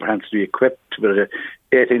very comprehensively equipped with an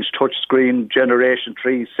 8-inch touchscreen, Generation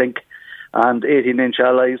 3 sync, and 18-inch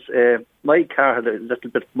alloys. My car had a little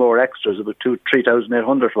bit more extras, about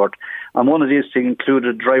 3,800 worth, and one of these things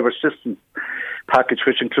included a driver assistance package,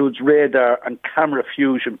 which includes radar and camera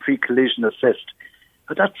fusion pre-collision assist.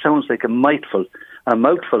 But that sounds like a mouthful, I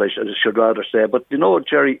should rather say. But you know,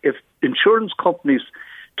 Jerry, if insurance companies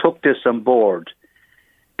took this on board,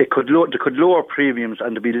 they could lower premiums,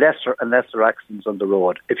 and there'd be lesser and lesser accidents on the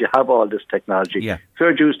road if you have all this technology. Yeah.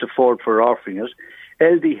 Fair dues to Ford for offering it.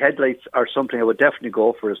 LD headlights are something I would definitely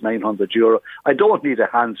go for, is €900. I don't need a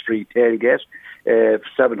hands-free tailgate.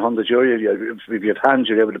 €700. If you have hands,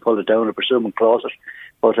 you're able to pull it down, I presume, and close it.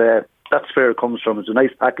 But that's where it comes from. It's a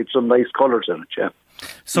nice package, some nice colours in it, yeah.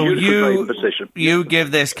 So you give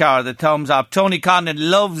this car the thumbs up. Tony Conlon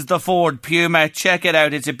loves the Ford Puma. Check it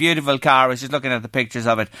out. It's a beautiful car. I was just looking at the pictures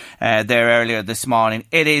of it there earlier this morning.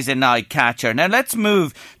 It is an eye catcher. Now let's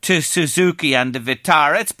move to Suzuki and the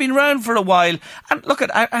Vitara. It's been around for a while. And look,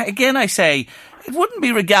 I say, it wouldn't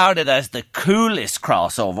be regarded as the coolest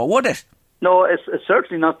crossover, would it? No, it's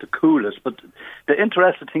certainly not the coolest. But the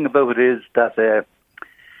interesting thing about it is that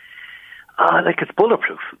it's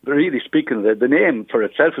bulletproof. Really speaking, the name for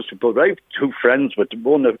itself is bulletproof. I have two friends, with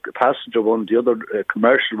one a passenger one, the other a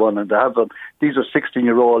commercial one, and they have them. These are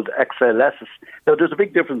 16-year-old XLSs. Now, there's a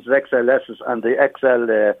big difference in XLSs and the XL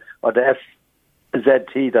or the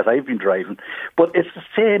ZT that I've been driving, but it's the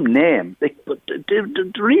same name. They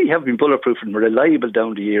really have been bulletproof and reliable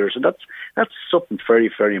down the years, and that's something very,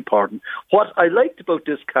 very important. What I liked about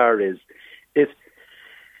this car is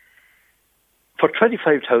for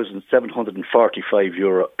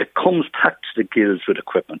 €25,745, it comes packed to the gills with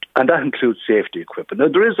equipment, and that includes safety equipment. Now,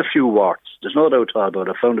 there is a few warts. There's no doubt about it.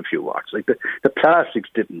 I found a few warts. Like the plastics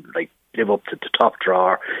didn't live up to the top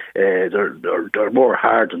drawer. They're more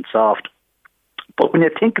hard and soft. But when you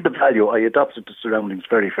think of the value, I adapted the surroundings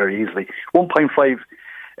very, very easily.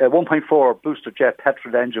 1.4 booster jet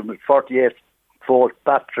petrol engine with 48-volt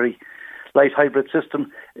battery, light hybrid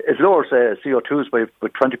system. It lowers CO2s by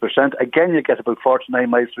 20%. Again, you get about 49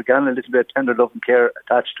 miles per gallon, a little bit of tender love and care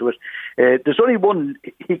attached to it. There's only one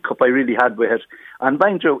hiccup I really had with it, and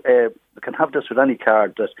mind you, you can have this with any car,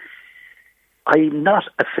 that I'm not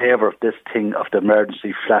a favour of this thing of the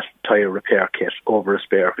emergency flat tyre repair kit over a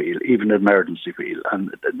spare wheel, even an emergency wheel,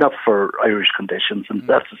 and not for Irish conditions, and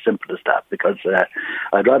that's as simple as that, because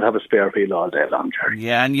I'd rather have a spare wheel all day long, Jerry.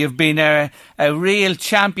 Yeah, and you've been a real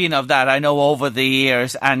champion of that, I know, over the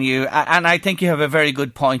years, and I think you have a very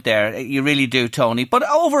good point there. You really do, Tony. But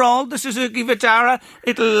overall, the Suzuki Vitara,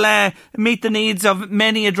 it'll meet the needs of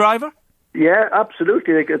many a driver? Yeah,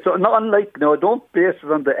 absolutely. Like, it's not unlike, don't base it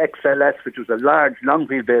on the XLS, which was a large, long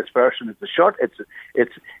wheelbase version. It's a short.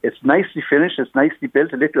 It's nicely finished. It's nicely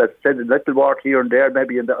built. A little work here and there,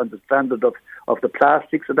 maybe on the standard of the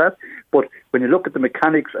plastics and that. But when you look at the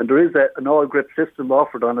mechanics, and there is an all-grip system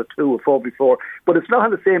offered on it too, a 4x4, but it's not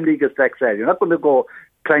in the same league as the XL. You're not going to go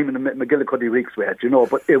climbing the McGillicuddy Weeks with it,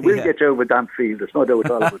 but it will get you over damn field. There's no doubt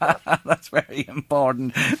at all about that. That's very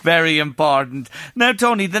important. Very important. Now,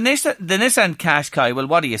 Tony, the Nissan Qashqai, well,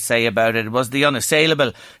 what do you say about it? It was the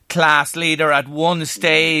unassailable class leader at one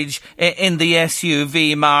stage in the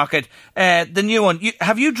SUV market. The new one,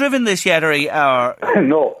 have you driven this yet? Or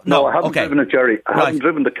No, I haven't driven it, Jerry. I haven't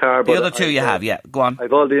driven the car. The other two you have, yeah. Go on. I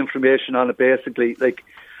have all the information on it, basically. Like,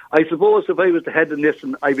 I suppose if I was the head of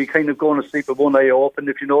Nissan, I'd be kind of going to sleep with one eye open,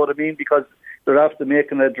 if you know what I mean, because they're after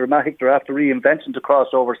making they're after reinventing the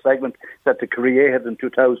crossover segment that they created in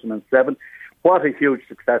 2007. What a huge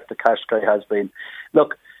success the Qashqai has been.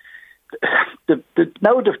 Look,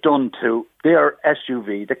 now they've done to their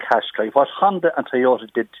SUV, the Qashqai, what Honda and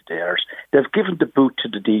Toyota did to theirs. They've given the boot to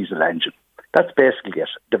the diesel engine. That's basically it.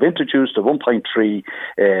 They've introduced a 1.3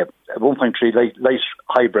 light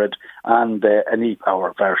hybrid and an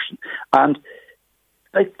e-power version. And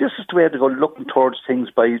this is the way they're going, looking towards things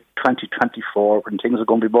by 2024, when things are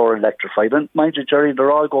going to be more electrified. And mind you, Jerry,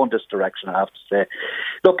 they're all going this direction, I have to say.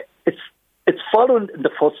 Look, it's following in the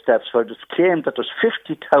footsteps where there's claimed that there's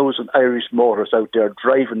 50,000 Irish motors out there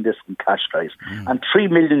driving this in Qashqais, and 3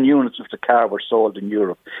 million units of the car were sold in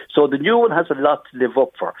Europe. So the new one has a lot to live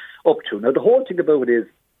up to. Now, the whole thing about it is,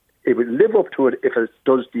 it will live up to it if it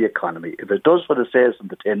does the economy. If it does what it says in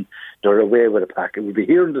the tin, they're away with a pack. It will be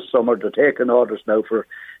here in the summer. They're taking orders now for,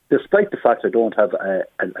 despite the fact I don't have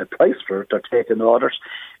a price for it, they're taking orders.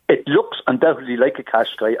 It looks undoubtedly like a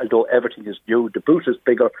Qashqai, although everything is new. The boot is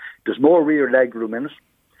bigger. There's more rear leg room in it.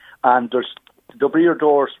 And there's the rear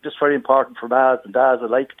doors, just very important for dads and dads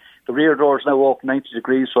alike. The rear doors now open 90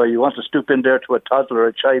 degrees, so you want to stoop in there to a toddler or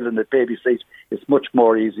a child in a baby seat, it's much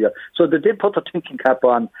more easier. So they did put the thinking cap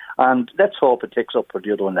on, and let's hope it takes up where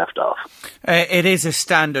the other one left off. It is a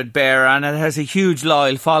standard bearer, and it has a huge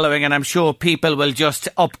loyal following, and I'm sure people will just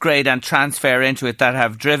upgrade and transfer into it that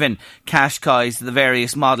have driven Qashqais, the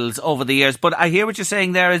various models over the years. But I hear what you're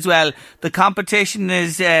saying there as well. The competition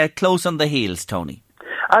is close on the heels, Tony.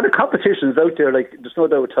 And the competition is out there, like, there's no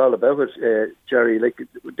doubt at all about it, Jerry. Like,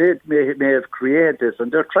 they may have created this, and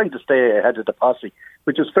they're trying to stay ahead of the posse,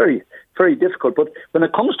 which is very, very difficult. But when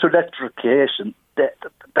it comes to electrification, they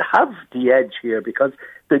have the edge here, because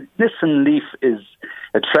the Nissan Leaf is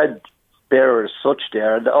a tread bearer as such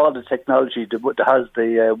there, and all the technology that has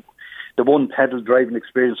the one pedal driving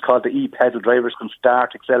experience called the e-pedal. Drivers can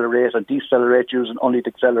start, accelerate and decelerate using only the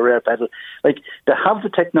accelerator pedal. Like, they have the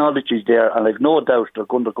technology there, and I've no doubt they're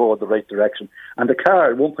going to go in the right direction. And the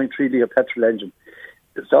car, 1.3 litre petrol engine,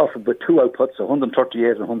 it's offered with two outputs,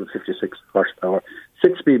 138 and 156 horsepower,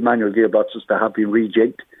 6-speed manual gearboxes that have been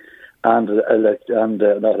rejigged, and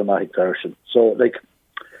an automatic version. So, like,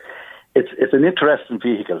 it's an interesting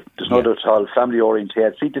vehicle. There's no doubt at all, family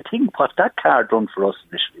oriented. See, the thing what that car done for us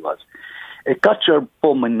initially was, it got your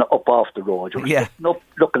bum up off the road. You were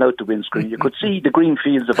looking out the windscreen. You could see the green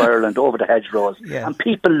fields of Ireland over the hedgerows. Yeah. And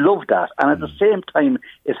people loved that. And at the same time,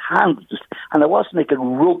 it handled it. And it wasn't like a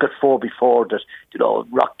rugged 4x4 that,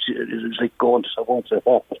 rocked. It was like going to, I won't say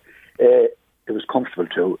that, but it was comfortable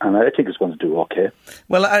too, and I think it's going to do okay.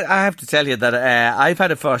 Well, I have to tell you that I've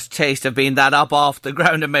had a first taste of being that up off the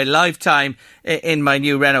ground in my lifetime in my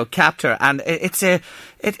new Renault Captur, and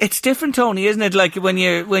it's different, Tony, isn't it? Like when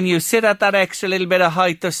you sit at that extra little bit of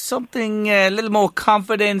height, there's something a little more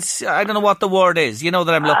confidence. I don't know what the word is. You know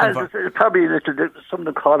that I'm looking for. Probably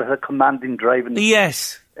something call it a commanding driving.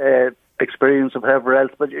 Yes. Experience of whatever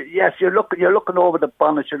else, but yes, you're looking over the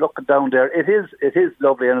bonnet, you're looking down there. It is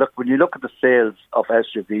lovely, and look, when you look at the sales of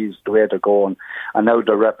SUVs, the way they're going, and now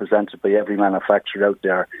they're represented by every manufacturer out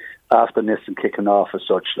there after Nissan kicking off as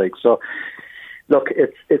such. Like, so, look,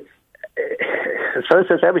 it's as far as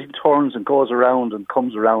says, everything turns and goes around and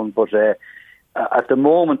comes around, but at the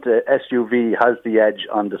moment, the SUV has the edge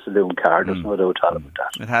on the saloon car. There's no doubt about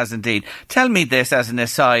that. It has indeed. Tell me this as an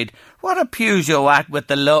aside. What a Peugeot at with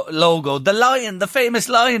the logo? The lion, the famous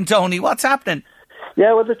lion, Tony. What's happening?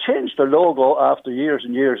 Yeah, well, they changed their logo after years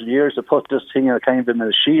and years and years. They put this thing kind of in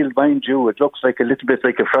a shield, mind you. It looks like a little bit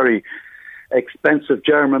like a very expensive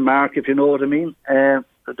German mark, if you know what I mean. They're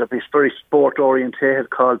very sport-orientated,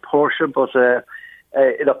 called Porsche, but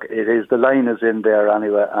look, it is, the line is in there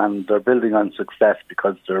anyway, and they're building on success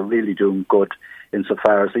because they're really doing good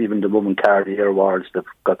insofar as even the Women Car of the Year awards, they've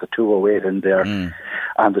got the 208 in there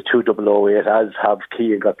and the 2008, as have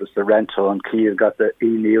Kia got the Sorento, and Kia got the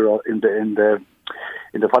e-Niro in the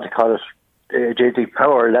what do you call it, JD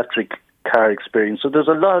Power electric car experience. So there's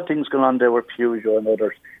a lot of things going on there with Peugeot and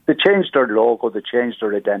others. They changed their logo, they changed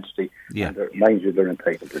their identity, and mind you, they're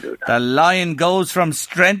entitled to do that. The Lion goes from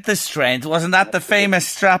strength to strength. Wasn't that the famous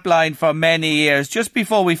strapline for many years? Just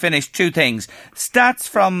before we finish, two things. Stats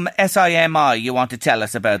from SIMI you want to tell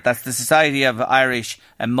us about. That's the Society of Irish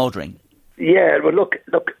Motoring. Yeah, well, look,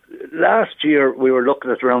 last year we were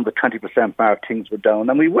looking at around the 20% mark, things were down,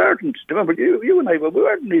 and we weren't, remember, you and I, we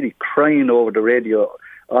weren't really crying over the radio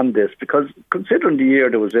on this, because considering the year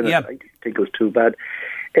that was in it, I didn't think it was too bad.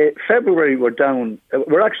 February we're down,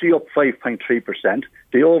 we're actually up 5.3%.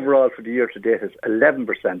 The overall for the year to date is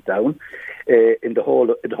 11% down in the whole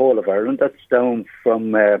of Ireland. That's down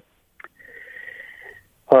from what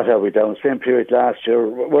are we down? Same period last year.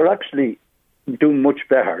 We're actually doing much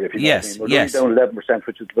better, if you know what I mean. We're down 11%,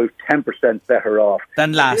 which is about 10% better off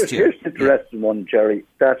than last year. Here's the interesting one, Jerry,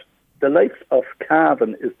 that the likes of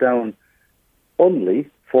Cavan is down only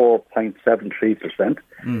 4.73%,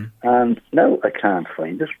 and now I can't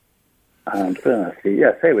find it. And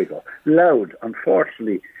here we go. Loud,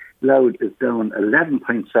 unfortunately, Loud is down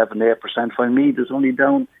 11.78%. For me, it's only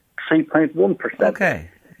down 3.1%. Okay,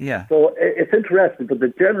 yeah. So it's interesting, but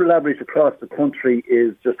the general average across the country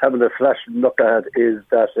is, just having a flash look at it, is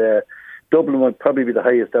that Dublin would probably be the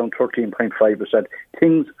highest, down 13.5%.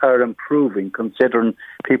 Things are improving, considering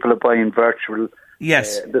people are buying virtual.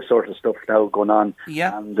 Yes. This sort of stuff now going on.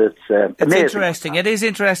 Yeah. And it's interesting. It is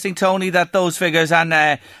interesting, Tony, that those figures,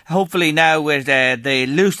 and hopefully now with the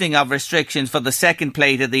loosening of restrictions for the second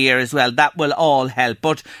plate of the year as well, that will all help.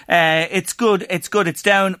 But it's good. It's good. It's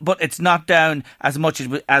down, but it's not down as much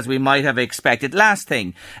as we might have expected. Last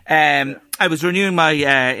thing. I was renewing my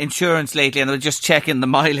insurance lately, and I was just checking the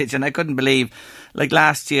mileage, and I couldn't believe, like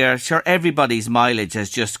last year, sure, everybody's mileage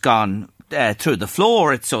has just gone through the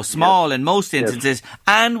floor. It's so small in most instances.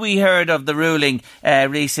 And we heard of the ruling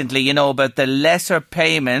recently, about the lesser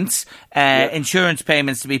payments, insurance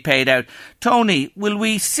payments to be paid out. Tony, will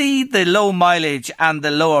we see the low mileage and the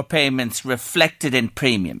lower payments reflected in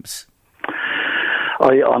premiums?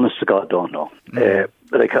 I honest to God don't know.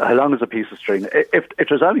 Like, how long is a piece of string? If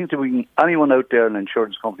there's anyone out there in an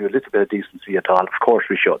insurance company with a little bit of decency at all, of course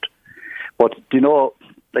we should. But, they're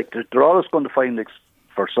always going to find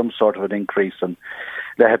for some sort of an increase, and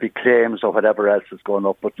there be claims or whatever else is going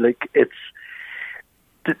up. But it's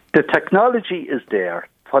the technology is there.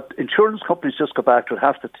 What insurance companies just go back to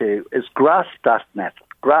have to do is grasp that net,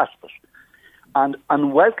 grasp it, and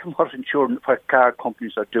welcome what car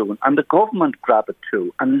companies are doing, and the government grab it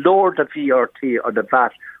too, and lower the VRT or the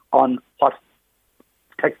VAT on what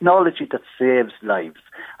technology that saves lives.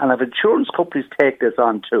 And if insurance companies take this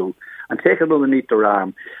on too, and take it underneath their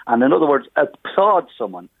arm, and in other words, applaud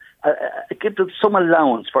someone, give them some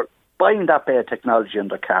allowance for buying that bit of technology in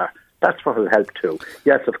their car, that's what will help too.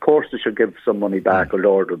 Yes, of course they should give some money back or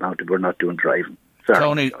lower the amount if we're not doing driving.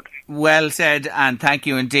 Tony, well said, and thank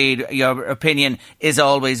you indeed. Your opinion is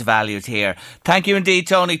always valued here. Thank you indeed,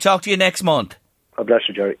 Tony. Talk to you next month. God bless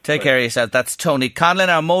you, Jerry. Take care of yourself. That's Tony Conlon,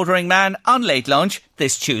 our motoring man, on Late Lunch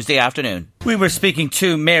this Tuesday afternoon. We were speaking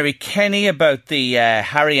to Mary Kenny about the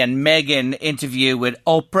Harry and Meghan interview with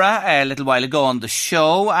Oprah a little while ago on the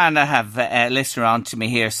show, and I have a listener on to me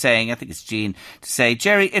here saying, I think it's Jean, to say,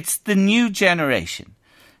 Jerry, it's the new generation.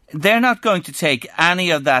 They're not going to take any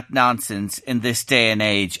of that nonsense in this day and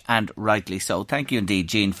age, and rightly so. Thank you indeed,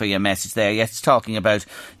 Jean, for your message there. Yes, talking about,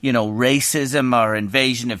 racism or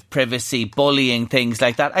invasion of privacy, bullying, things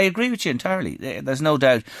like that. I agree with you entirely. There's no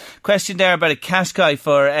doubt. Question there about a Qashqai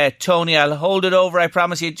for Tony. I'll hold it over, I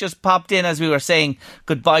promise you. It just popped in as we were saying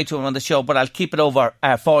goodbye to him on the show, but I'll keep it over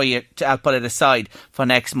for you. I'll put it aside for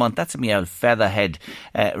next month. That's me old featherhead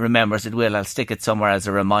remembers it will. I'll stick it somewhere as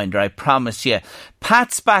a reminder, I promise you.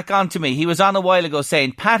 Pat's back on to me. He was on a while ago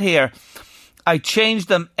saying, Pat here, I change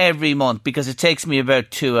them every month because it takes me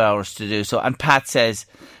about 2 hours to do so. And Pat says,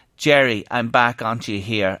 Jerry, I'm back onto you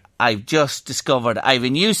here. I've just discovered I have a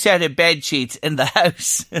new set of bed sheets in the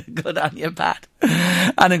house. Good on you, Pat.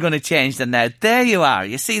 And I'm going to change them now. There you are.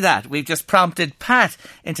 You see that? We've just prompted Pat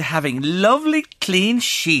into having lovely clean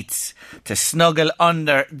sheets to snuggle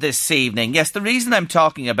under this evening. Yes, the reason I'm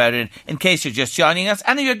talking about it, in case you're just joining us,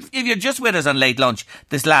 and if you're just with us on Late Lunch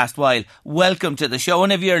this last while, welcome to the show.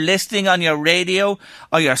 And if you're listening on your radio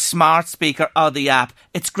or your smart speaker or the app,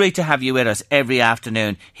 it's great to have you with us every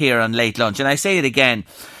afternoon here on Late Lunch. And I say it again,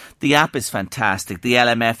 the app is fantastic, the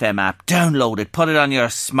LMFM app. Download it, put it on your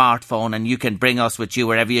smartphone, and you can bring us with you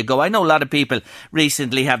wherever you go. I know a lot of people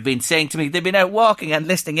recently have been saying to me they've been out walking and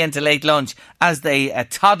listening into Late Lunch as they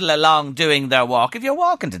toddle along doing their walk. If you're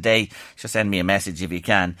walking today, just send me a message if you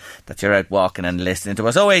can that you're out walking and listening to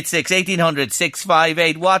us. 086 1800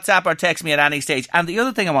 658. WhatsApp or text me at any stage. And the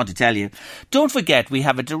other thing I want to tell you, don't forget we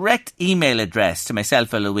have a direct email address to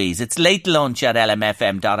myself or Louise. It's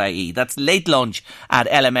latelunch@lmfm.ie. That's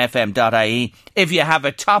latelunch@lmfm.ie. If you have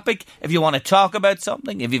a topic, if you want to talk about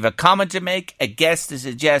something, if you have a comment to make, a guest to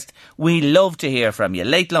suggest, we love to hear from you.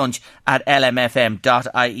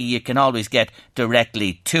 latelunch@lmfm.ie. You can always get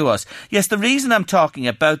directly to us. Yes, the reason I'm talking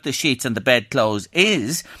about the sheets and the bedclothes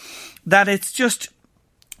is that it's just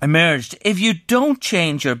emerged. If you don't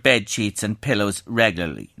change your bed sheets and pillows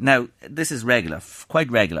regularly, now this is regular, quite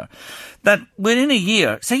regular, that within a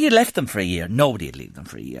year, say you left them for a year, nobody would leave them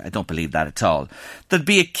for a year, I don't believe that at all, there'd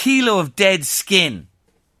be a kilo of dead skin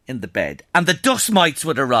in the bed and the dust mites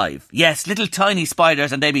would arrive. Yes, little tiny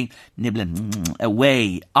spiders, and they'd be nibbling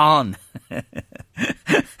away on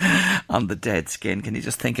on the dead skin. Can you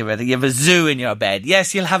just think about it? You have a zoo in your bed.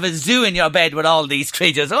 Yes, you'll have a zoo in your bed with all these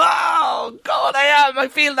creatures. Oh God, I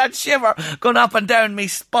feel that shiver going up and down my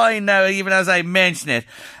spine now, even as I mention it.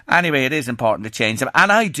 Anyway, it is important to change them,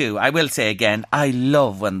 and I will say again, I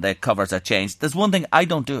love when the covers are changed. There's one thing, I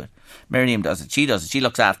don't do it. Miriam does it. She does it. She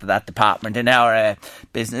looks after that department in our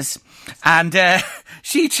business. And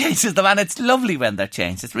she changes them, and it's lovely when they're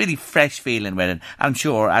changed. It's really fresh feeling with it. I'm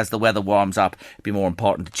sure as the weather warms up, it'll be more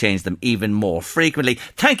important to change them even more frequently.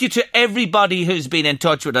 Thank you to everybody who's been in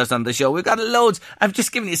touch with us on the show. We've got loads. I've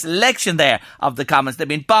just given you a selection there of the comments. They've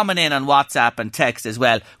been bombing in on WhatsApp and text as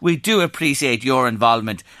well. We do appreciate your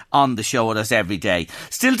involvement on the show with us every day.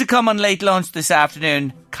 Still to come on Late Lunch this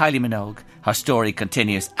afternoon, Kylie Minogue. Her story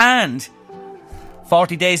continues. And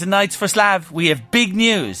 40 days and nights for Slav. We have big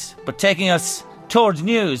news, but taking us towards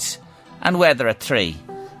news and weather at 3.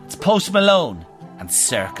 It's Post Malone and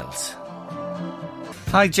Circles.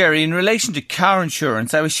 Hi Jerry, in relation to car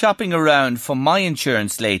insurance, I was shopping around for my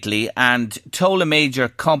insurance lately and told a major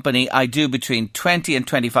company I do between 20 and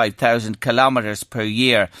 25,000 kilometres per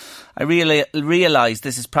year. I realised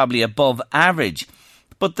this is probably above average.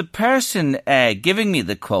 But the person giving me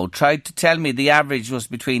the quote tried to tell me the average was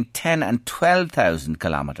between 10 and 12,000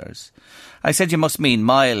 kilometres. I said, you must mean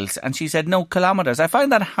miles. And she said, no, kilometres. I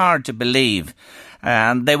find that hard to believe.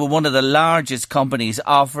 And they were one of the largest companies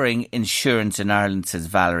offering insurance in Ireland, says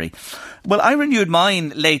Valerie. Well, I renewed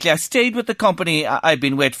mine lately. I stayed with the company I've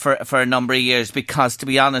been with for a number of years because, to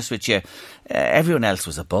be honest with you, everyone else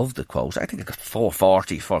was above the quote. I think I got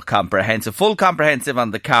 $440 for comprehensive, full comprehensive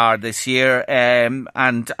on the car this year.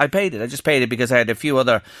 And I paid it. I just paid it because I had a few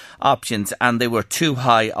other options and they were too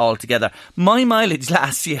high altogether. My mileage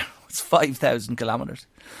last year was 5,000 kilometres.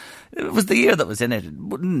 It was the year that was in it. It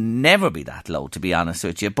would never be that low, to be honest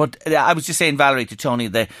with you. But I was just saying, Valerie, to Tony,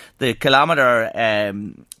 the kilometre,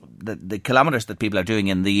 the kilometres that people are doing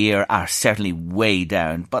in the year are certainly way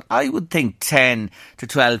down. But I would think 10 to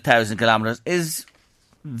 12,000 kilometres is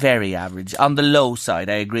very average. On the low side,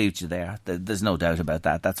 I agree with you there. There's no doubt about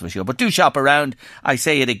that, that's for sure. But do shop around. I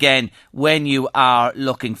say it again, when you are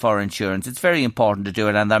looking for insurance, it's very important to do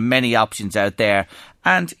it, and there are many options out there.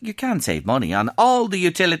 And you can save money on all the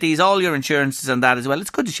utilities, all your insurances and that as well. It's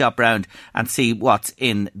good to shop around and see what's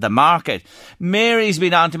in the market. Mary's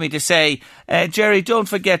been on to me to say, Jerry, don't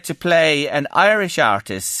forget to play an Irish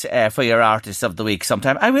artist for your Artist of the Week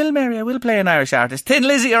sometime. I will, Mary, I will play an Irish artist. Thin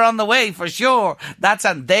Lizzy are on the way for sure.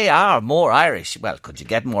 And they are more Irish. Well, could you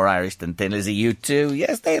get more Irish than Thin Lizzy? You too.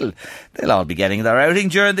 Yes, they'll all be getting their outing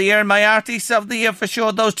during the year. My Artists of the Year for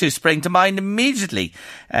sure. Those two spring to mind immediately.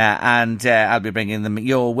 And I'll be bringing them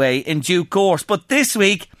your way in due course. But this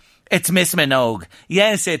week, it's Miss Minogue.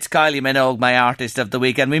 Yes, it's Kylie Minogue, my Artist of the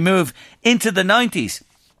Week. And we move into the 90s.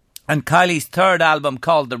 And Kylie's third album,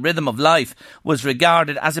 called The Rhythm of Life, was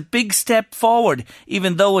regarded as a big step forward,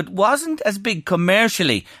 even though it wasn't as big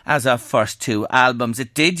commercially as her first two albums.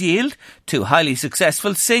 It did yield two highly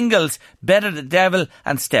successful singles, Better the Devil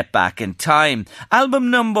and Step Back in Time. Album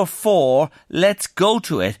number 4, Let's Go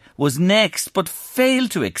To It, was next but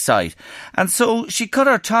failed to excite. And so she cut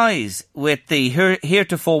her ties with our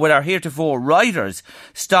heretofore writers,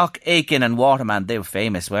 Stock, Aitken and Waterman. They were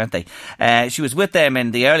famous, weren't they? She was with them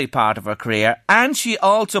in the early part of her career, and she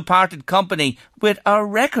also parted company with our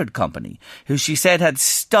record company, who she said had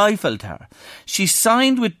stifled her. She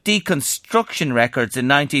signed with Deconstruction Records in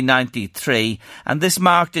 1993, and this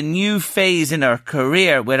marked a new phase in her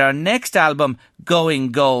career, with her next album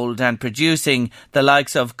going gold and producing the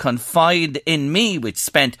likes of Confide in Me, which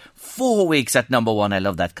spent 4 weeks at number 1. I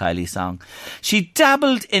love that Kylie song. She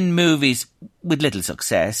dabbled in movies with little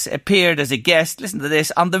success, appeared as a guest, listen to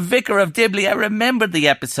this, on The Vicar of Dibley. I remember the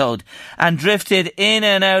episode, and drifted in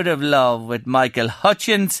and out of love with Michael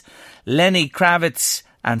Hutchins, Lenny Kravitz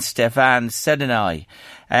and Stefan Sedanoy.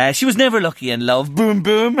 She was never lucky in love. Boom,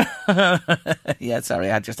 boom. Yeah,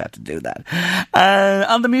 sorry, I just had to do that.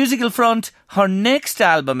 On the musical front, her next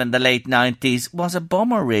album in the late 90s was a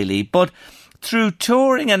bummer, really, but through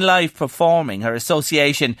touring and live performing, her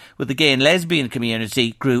association with the gay and lesbian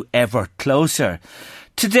community grew ever closer.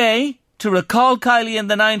 Today, to recall Kylie in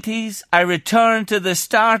the 90s, I return to the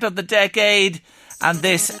start of the decade and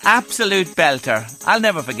this absolute belter. I'll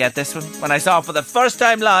never forget this one, when I saw her for the first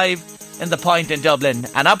time live in the Point in Dublin,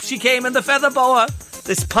 and up she came in the feather boa,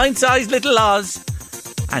 this pint-sized little Oz,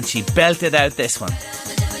 and she belted out this one.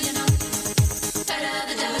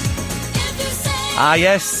 Ah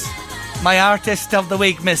yes, my artist of the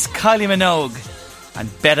week, Miss Kylie Minogue.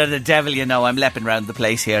 And Better the Devil, you know, I'm lepping round the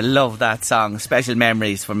place here. Love that song. Special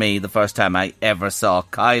memories for me, the first time I ever saw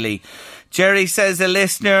Kylie. Jerry says, a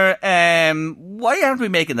listener, why aren't we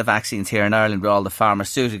making the vaccines here in Ireland with all the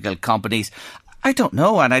pharmaceutical companies? I don't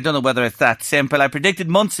know, and I don't know whether it's that simple. I predicted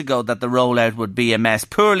months ago that the rollout would be a mess.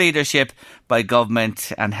 Poor leadership by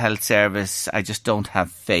government and health service. I just don't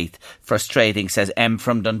have faith. Frustrating, says M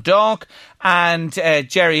from Dundalk. And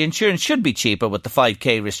Jerry, insurance should be cheaper with the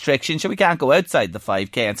 5k restriction. So we can't go outside the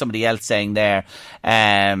 5k. And somebody else saying there, this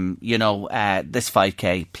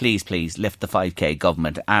 5k, please lift the 5k,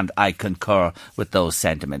 government. And I concur with those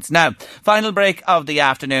sentiments. Now, final break of the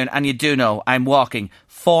afternoon, and you do know I'm walking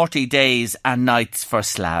 40 days and nights for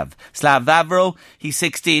Slav Vavro. He's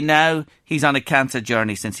 16 now. He's on a cancer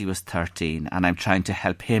journey since he was 13, and I'm trying to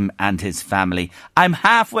help him and his family. I'm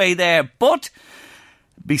halfway there, but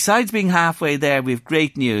besides being halfway there, we've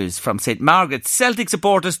great news from St Margaret's Celtic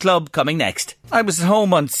Supporters Club coming next. I was at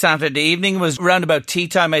home on Saturday evening. It was around about tea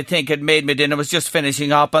time, I think. I'd made my dinner, was just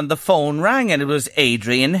finishing up, and the phone rang, and it was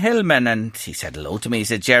Adrian Hillman, and he said hello to me. He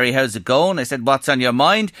said, Jerry, how's it going? I said, what's on your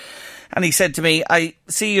mind? And he said to me, I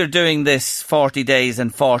see you're doing this 40 days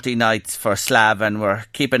and 40 nights for Slav, and we're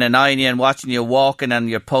keeping an eye on you and watching you walking, and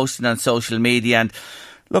you're posting on social media. And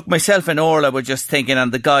look, myself and Orla were just thinking,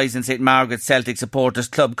 and the guys in St Margaret's Celtic Supporters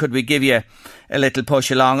Club, could we give you a little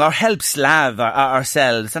push along or help Slav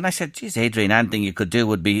ourselves? And I said, geez, Adrian, anything you could do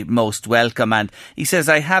would be most welcome. And he says,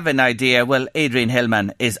 I have an idea. Well, Adrian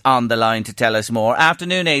Hillman is on the line to tell us more.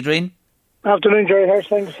 Afternoon, Adrian. Afternoon, Jerry. How's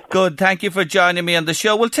things? Good, thank you for joining me on the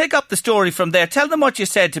show. We'll take up the story from there. Tell them what you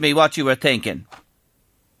said to me, what you were thinking.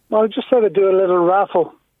 Well, I just said I'd do a little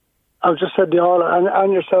raffle. I just said to all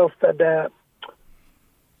and yourself that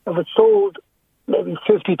if it sold maybe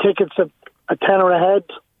 50 tickets at a tenner a head,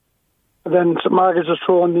 then St Margaret's just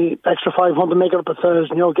throw on the extra 500, make it up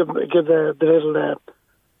 1,000. Give the little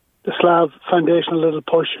the Slav Foundation a little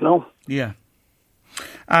push. Yeah.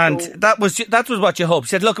 And so, that was what you hoped.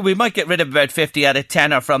 You said, look, we might get rid of about 50 at a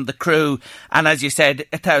tenner from the crew. And as you said,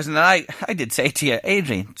 1,000. And I did say to you,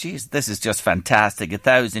 Adrian, geez, this is just fantastic.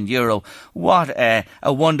 €1,000. What a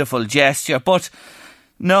wonderful gesture. But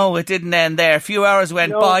no, it didn't end there. A few hours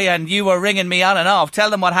went by and you were ringing me on and off. Tell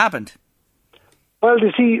them what happened. Well,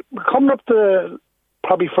 you see, coming up to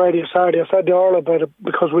probably Friday or Saturday, I said to Orla about it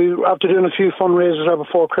because we, after doing a few fundraisers there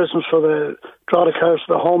before Christmas for the Drogheda Cars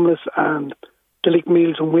for the homeless and Delete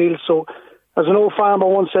Meals on Wheels. So, as an old farmer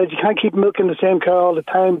once said, you can't keep milking the same cow all the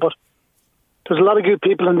time, but there's a lot of good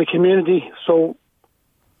people in the community. So,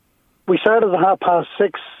 we started at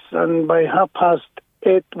 6:30, and by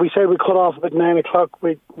 8:30, we said we cut off at 9 o'clock.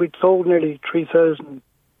 We'd sold nearly €3,000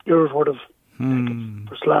 worth of tickets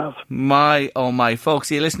for Slav. My, oh my, folks,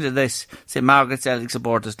 you listen to this. St Margaret's Celtic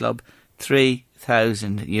Supporters Club,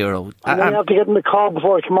 €3,000. And then you have to get in the car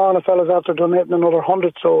before I come on. A fella's after donating another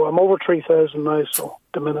 100, so I'm over 3,000 now, so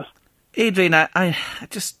the minute. Adrian, I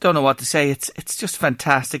just don't know what to say. It's just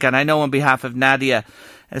fantastic. And I know on behalf of Nadia,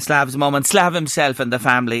 Slav's mum, and Slav himself and the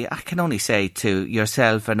family, I can only say to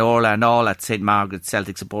yourself and Orla and all at St. Margaret's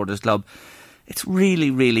Celtic Supporters Club, it's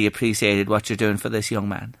really, really appreciated what you're doing for this young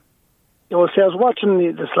man. Well, see, I was watching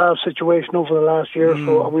the Slav situation over the last year or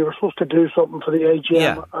so, and we were supposed to do something for the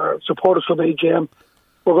AGM, or supporters for the AGM.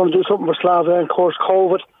 We're going to do something for Slav, and of course,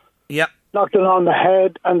 COVID. Yeah. Knocked it on the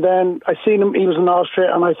head, and then I seen him, he was in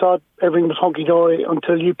Austria, and I thought everything was hunky-dory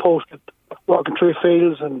until you posted walking through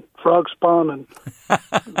fields and frog spawn and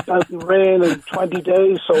rain in 20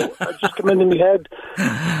 days, so it just came into my head.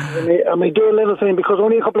 And I do a little thing, because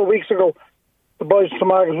only a couple of weeks ago, the boys from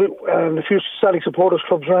Margaret and a few Celtic supporters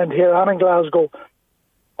clubs around here and in Glasgow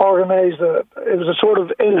organised it was a sort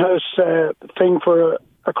of in-house thing for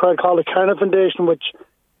a crowd called the Carna Foundation, which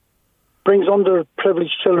brings underprivileged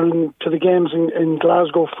children to the games in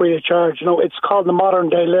Glasgow free of charge. You know, it's called the Modern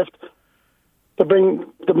Day Lift. They bring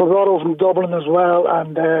the Morado from Dublin as well,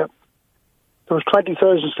 and there was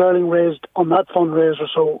 20,000 sterling raised on that fundraiser.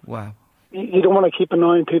 So wow, you don't want to keep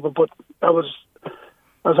annoying people, but I was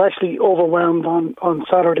actually overwhelmed on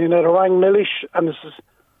Saturday night. I rang Millish, and this is,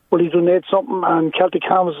 will he donate something? And Celtic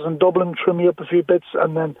Canvases in Dublin threw me up a few bits,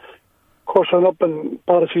 and then of course, I went up and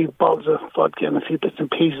bought a few bottles of vodka and a few bits and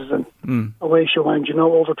pieces, and away she went, you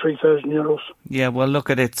know, over €3,000. Yeah, well, look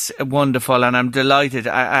at it. It's wonderful, and I'm delighted.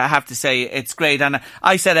 I have to say, it's great. And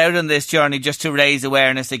I set out on this journey just to raise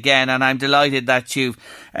awareness again, and I'm delighted that you've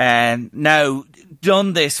now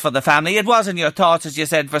done this for the family. It wasn't your thoughts, as you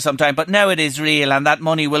said, for some time, but now it is real, and that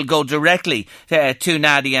money will go directly to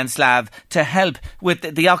Nadia and Slav to help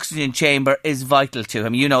with the oxygen chamber is vital to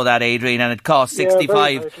him. You know that, Adrian, and it costs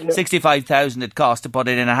 65,000 it costs to put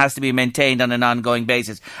it in. It has to be maintained on an ongoing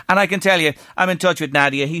basis. And I can tell you, I'm in touch with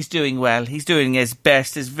Nadia. He's doing well. He's doing his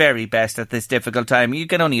best, his very best at this difficult time. You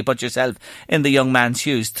can only put yourself in the young man's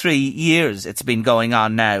shoes. 3 years it's been going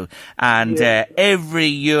on now. And every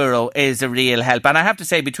euro is a real help. And I have to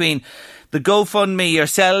say, between the GoFundMe,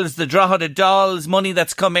 yourselves, the Drogheda Dolls, money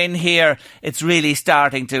that's come in here, it's really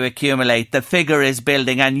starting to accumulate. The figure is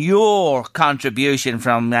building, and your contribution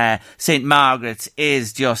from St. Margaret's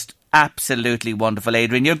is just absolutely wonderful,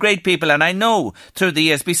 Adrian. You're great people, and I know through the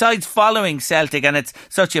years, besides following Celtic, and it's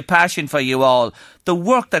such a passion for you all, the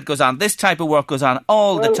work that goes on, this type of work goes on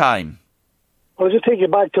all the time. I'll just take you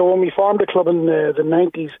back to when we formed the club in the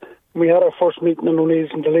 90s. We had our first meeting in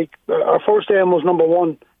O'Neill's in the League. Our first aim was, number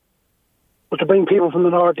one, was to bring people from the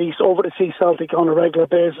North East over to see Celtic on a regular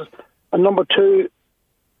basis. And number two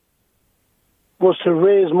was to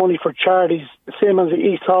raise money for charities, the same as the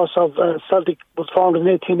ethos of Celtic was formed in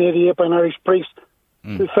 1888 by an Irish priest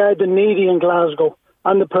who fed the needy in Glasgow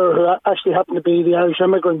and the poor, who actually happened to be the Irish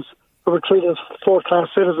immigrants who were treated as fourth-class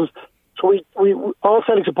citizens. So we all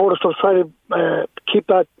Celtic supporters clubs try to keep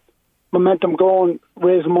that momentum going,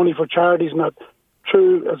 raising money for charities, and that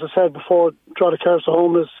through, as I said before, Drogheda Care for the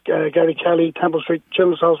Homeless, Gary Kelly, Temple Street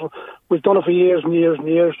Children's Hospital. We've done it for years and years and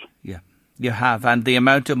years. Yeah. You have, and the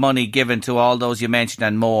amount of money given to all those you mentioned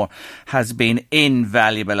and more has been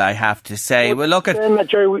invaluable, I have to say. Well, look at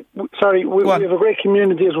Jerry, we have a great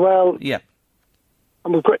community as well. Yeah,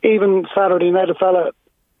 and we've got, even Saturday night, a fella.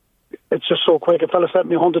 It's just so quick. A fella sent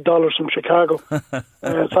me $100 from Chicago.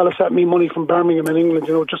 A fella sent me money from Birmingham in England,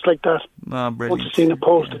 you know, just like that. Oh, brilliant. Once you've seen it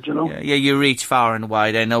posted, you know. Yeah, you reach far and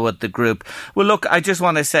wide, I know, with the group. Well, look, I just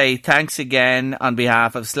want to say thanks again on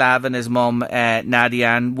behalf of Slav and his mum, Nadia,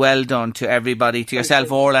 and well done to everybody, to yourself,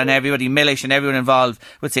 Orla, and everybody, Millish, and everyone involved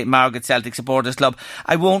with St. Margaret's Celtic Supporters Club.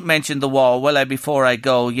 I won't mention the war, will I, before I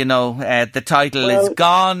go? You know, the title is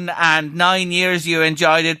gone, and 9 years you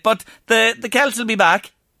enjoyed it, but the Celts will be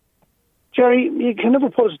back. Jerry, you can never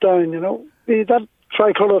put us down, you know. That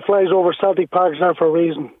tricolour flies over Celtic Park now for a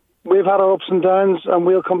reason. We've had our ups and downs, and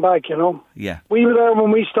we'll come back, you know. Yeah. We were there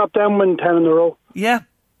when we stopped them winning 10 in a row. Yeah,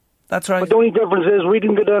 that's right. But the only difference is we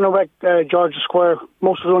didn't go down a Georgia Square.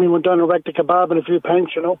 Most of us only went down a the kebab and a few pence,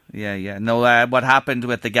 you know. Yeah. No, what happened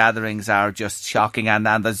with the gatherings are just shocking, and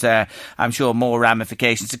there's, I'm sure, more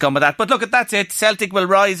ramifications to come with that. But look, that's it. Celtic will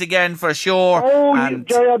rise again for sure. Oh, and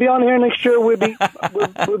Jerry, I'll be on here next year. We'll be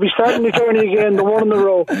starting the journey again, the one in a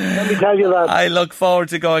row. Let me tell you that. I look forward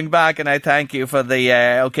to going back, and I thank you for the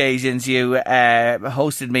occasions you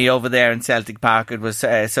hosted me over there in Celtic Park. It was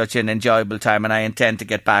such an enjoyable time, and I intend to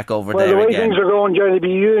get back over there again. Well, the way things are going, Jerry, it'll be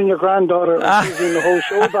you and your granddaughter in the whole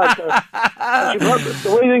show back there.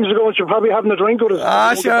 The way things are going, she'll probably having a drink with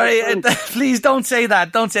us. Sure. Please don't say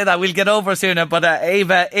that. Don't say that. We'll get over sooner. But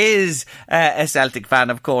Ava is a Celtic fan,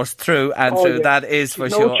 of course, through and through. Yeah. That is for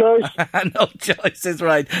sure. No choice. No choice is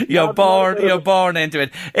right. You're born into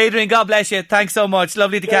it. Adrian, God bless you. Thanks so much.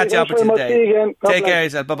 Lovely to catch up with you today. Take care of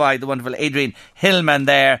yourself. Bye-bye. The wonderful Adrian Hillman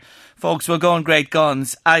there. Folks, we're going great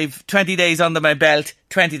guns. I've 20 days under my belt,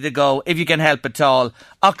 20 to go. If you can help at all.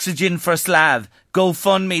 Oxygen for Slav.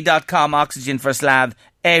 GoFundMe.com, Oxygen for Slav.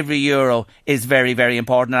 Every euro is very, very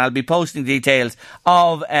important. And I'll be posting details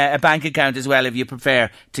of a bank account as well if you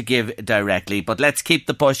prefer to give directly. But let's keep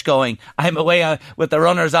the push going. I'm away with the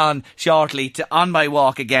runners on shortly on my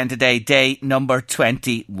walk again today, day number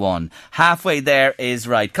 21. Halfway there is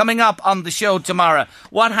right. Coming up on the show tomorrow,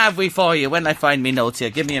 what have we for you? When I find me notes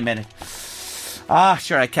here, give me a minute.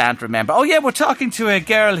 Sure, I can't remember. Oh yeah, we're talking to a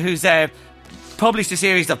girl who's published a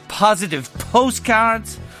series of positive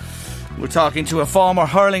postcards. We're talking to a former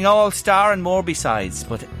hurling all-star and more besides.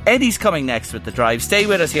 But Eddie's coming next with The Drive. Stay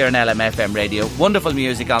with us here on LMFM Radio. Wonderful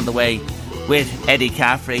music on the way with Eddie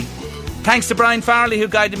Caffrey. Thanks to Brian Farley who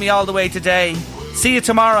guided me all the way today. See you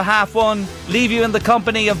tomorrow, 1:30. Leave you in the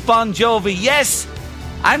company of Bon Jovi. Yes,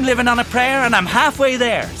 I'm living on a prayer and I'm halfway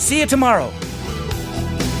there. See you tomorrow.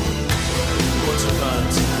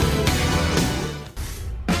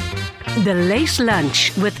 The Late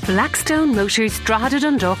Lunch with Blackstone Motors, Drogheda,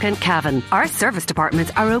 Dundalk and Cavan. Our service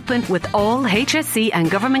departments are open with all HSC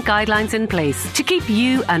and government guidelines in place to keep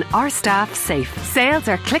you and our staff safe. Sales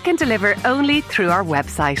are click and deliver only through our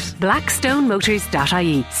website,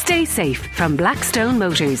 blackstonemotors.ie. Stay safe from Blackstone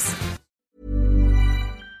Motors.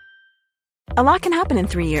 A lot can happen in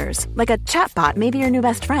 3 years, like a chatbot may be your new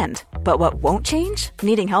best friend. But what won't change?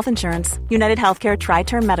 Needing health insurance. United Healthcare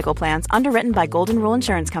Tri-Term Medical Plans, underwritten by Golden Rule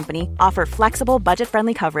Insurance Company, offer flexible,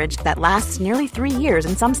 budget-friendly coverage that lasts nearly 3 years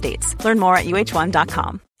in some states. Learn more at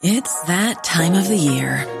uh1.com. It's that time of the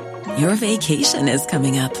year. Your vacation is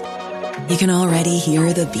coming up. You can already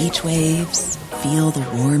hear the beach waves, feel the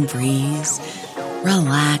warm breeze,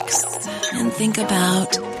 relax, and think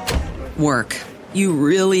about work. You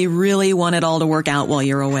really, really want it all to work out while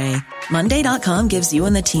you're away. Monday.com gives you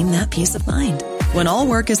and the team that peace of mind. When all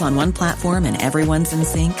work is on one platform and everyone's in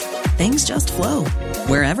sync, things just flow.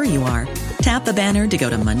 Wherever you are, tap the banner to go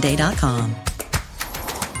to Monday.com.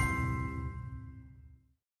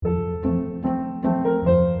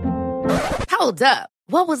 Hold up.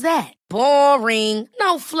 What was that? Boring.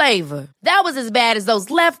 No flavor. That was as bad as those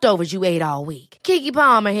leftovers you ate all week. Keke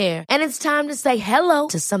Palmer here. And it's time to say hello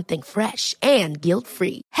to something fresh and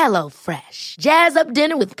guilt-free. Hello Fresh. Jazz up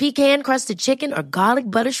dinner with pecan-crusted chicken or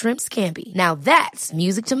garlic butter shrimp scampi. Now that's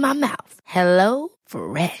music to my mouth. Hello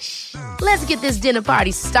Fresh. Let's get this dinner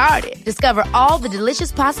party started. Discover all the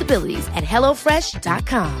delicious possibilities at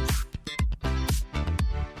HelloFresh.com.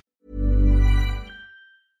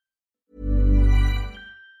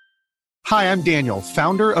 Hi, I'm Daniel,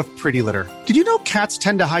 founder of Pretty Litter. Did you know cats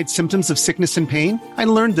tend to hide symptoms of sickness and pain? I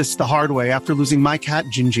learned this the hard way after losing my cat,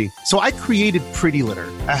 Gingy. So I created Pretty Litter,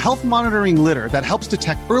 a health monitoring litter that helps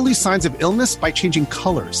detect early signs of illness by changing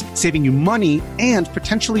colors, saving you money and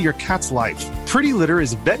potentially your cat's life. Pretty Litter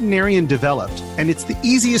is veterinarian developed, and it's the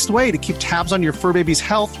easiest way to keep tabs on your fur baby's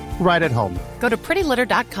health right at home. Go to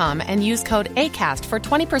prettylitter.com and use code ACAST for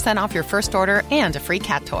 20% off your first order and a free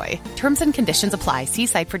cat toy. Terms and conditions apply. See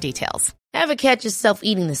site for details. Ever catch yourself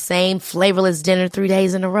eating the same flavorless dinner 3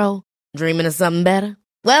 days in a row? Dreaming of something better?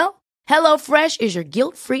 Well, HelloFresh is your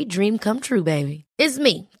guilt-free dream come true, baby. It's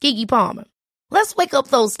me, Keke Palmer. Let's wake up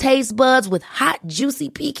those taste buds with hot, juicy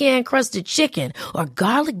pecan-crusted chicken or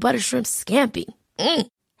garlic butter shrimp scampi.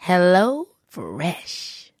 Hello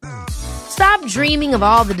Fresh. Stop dreaming of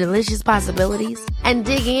all the delicious possibilities and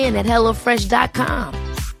dig in at HelloFresh.com.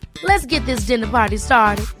 Let's get this dinner party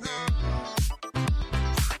started.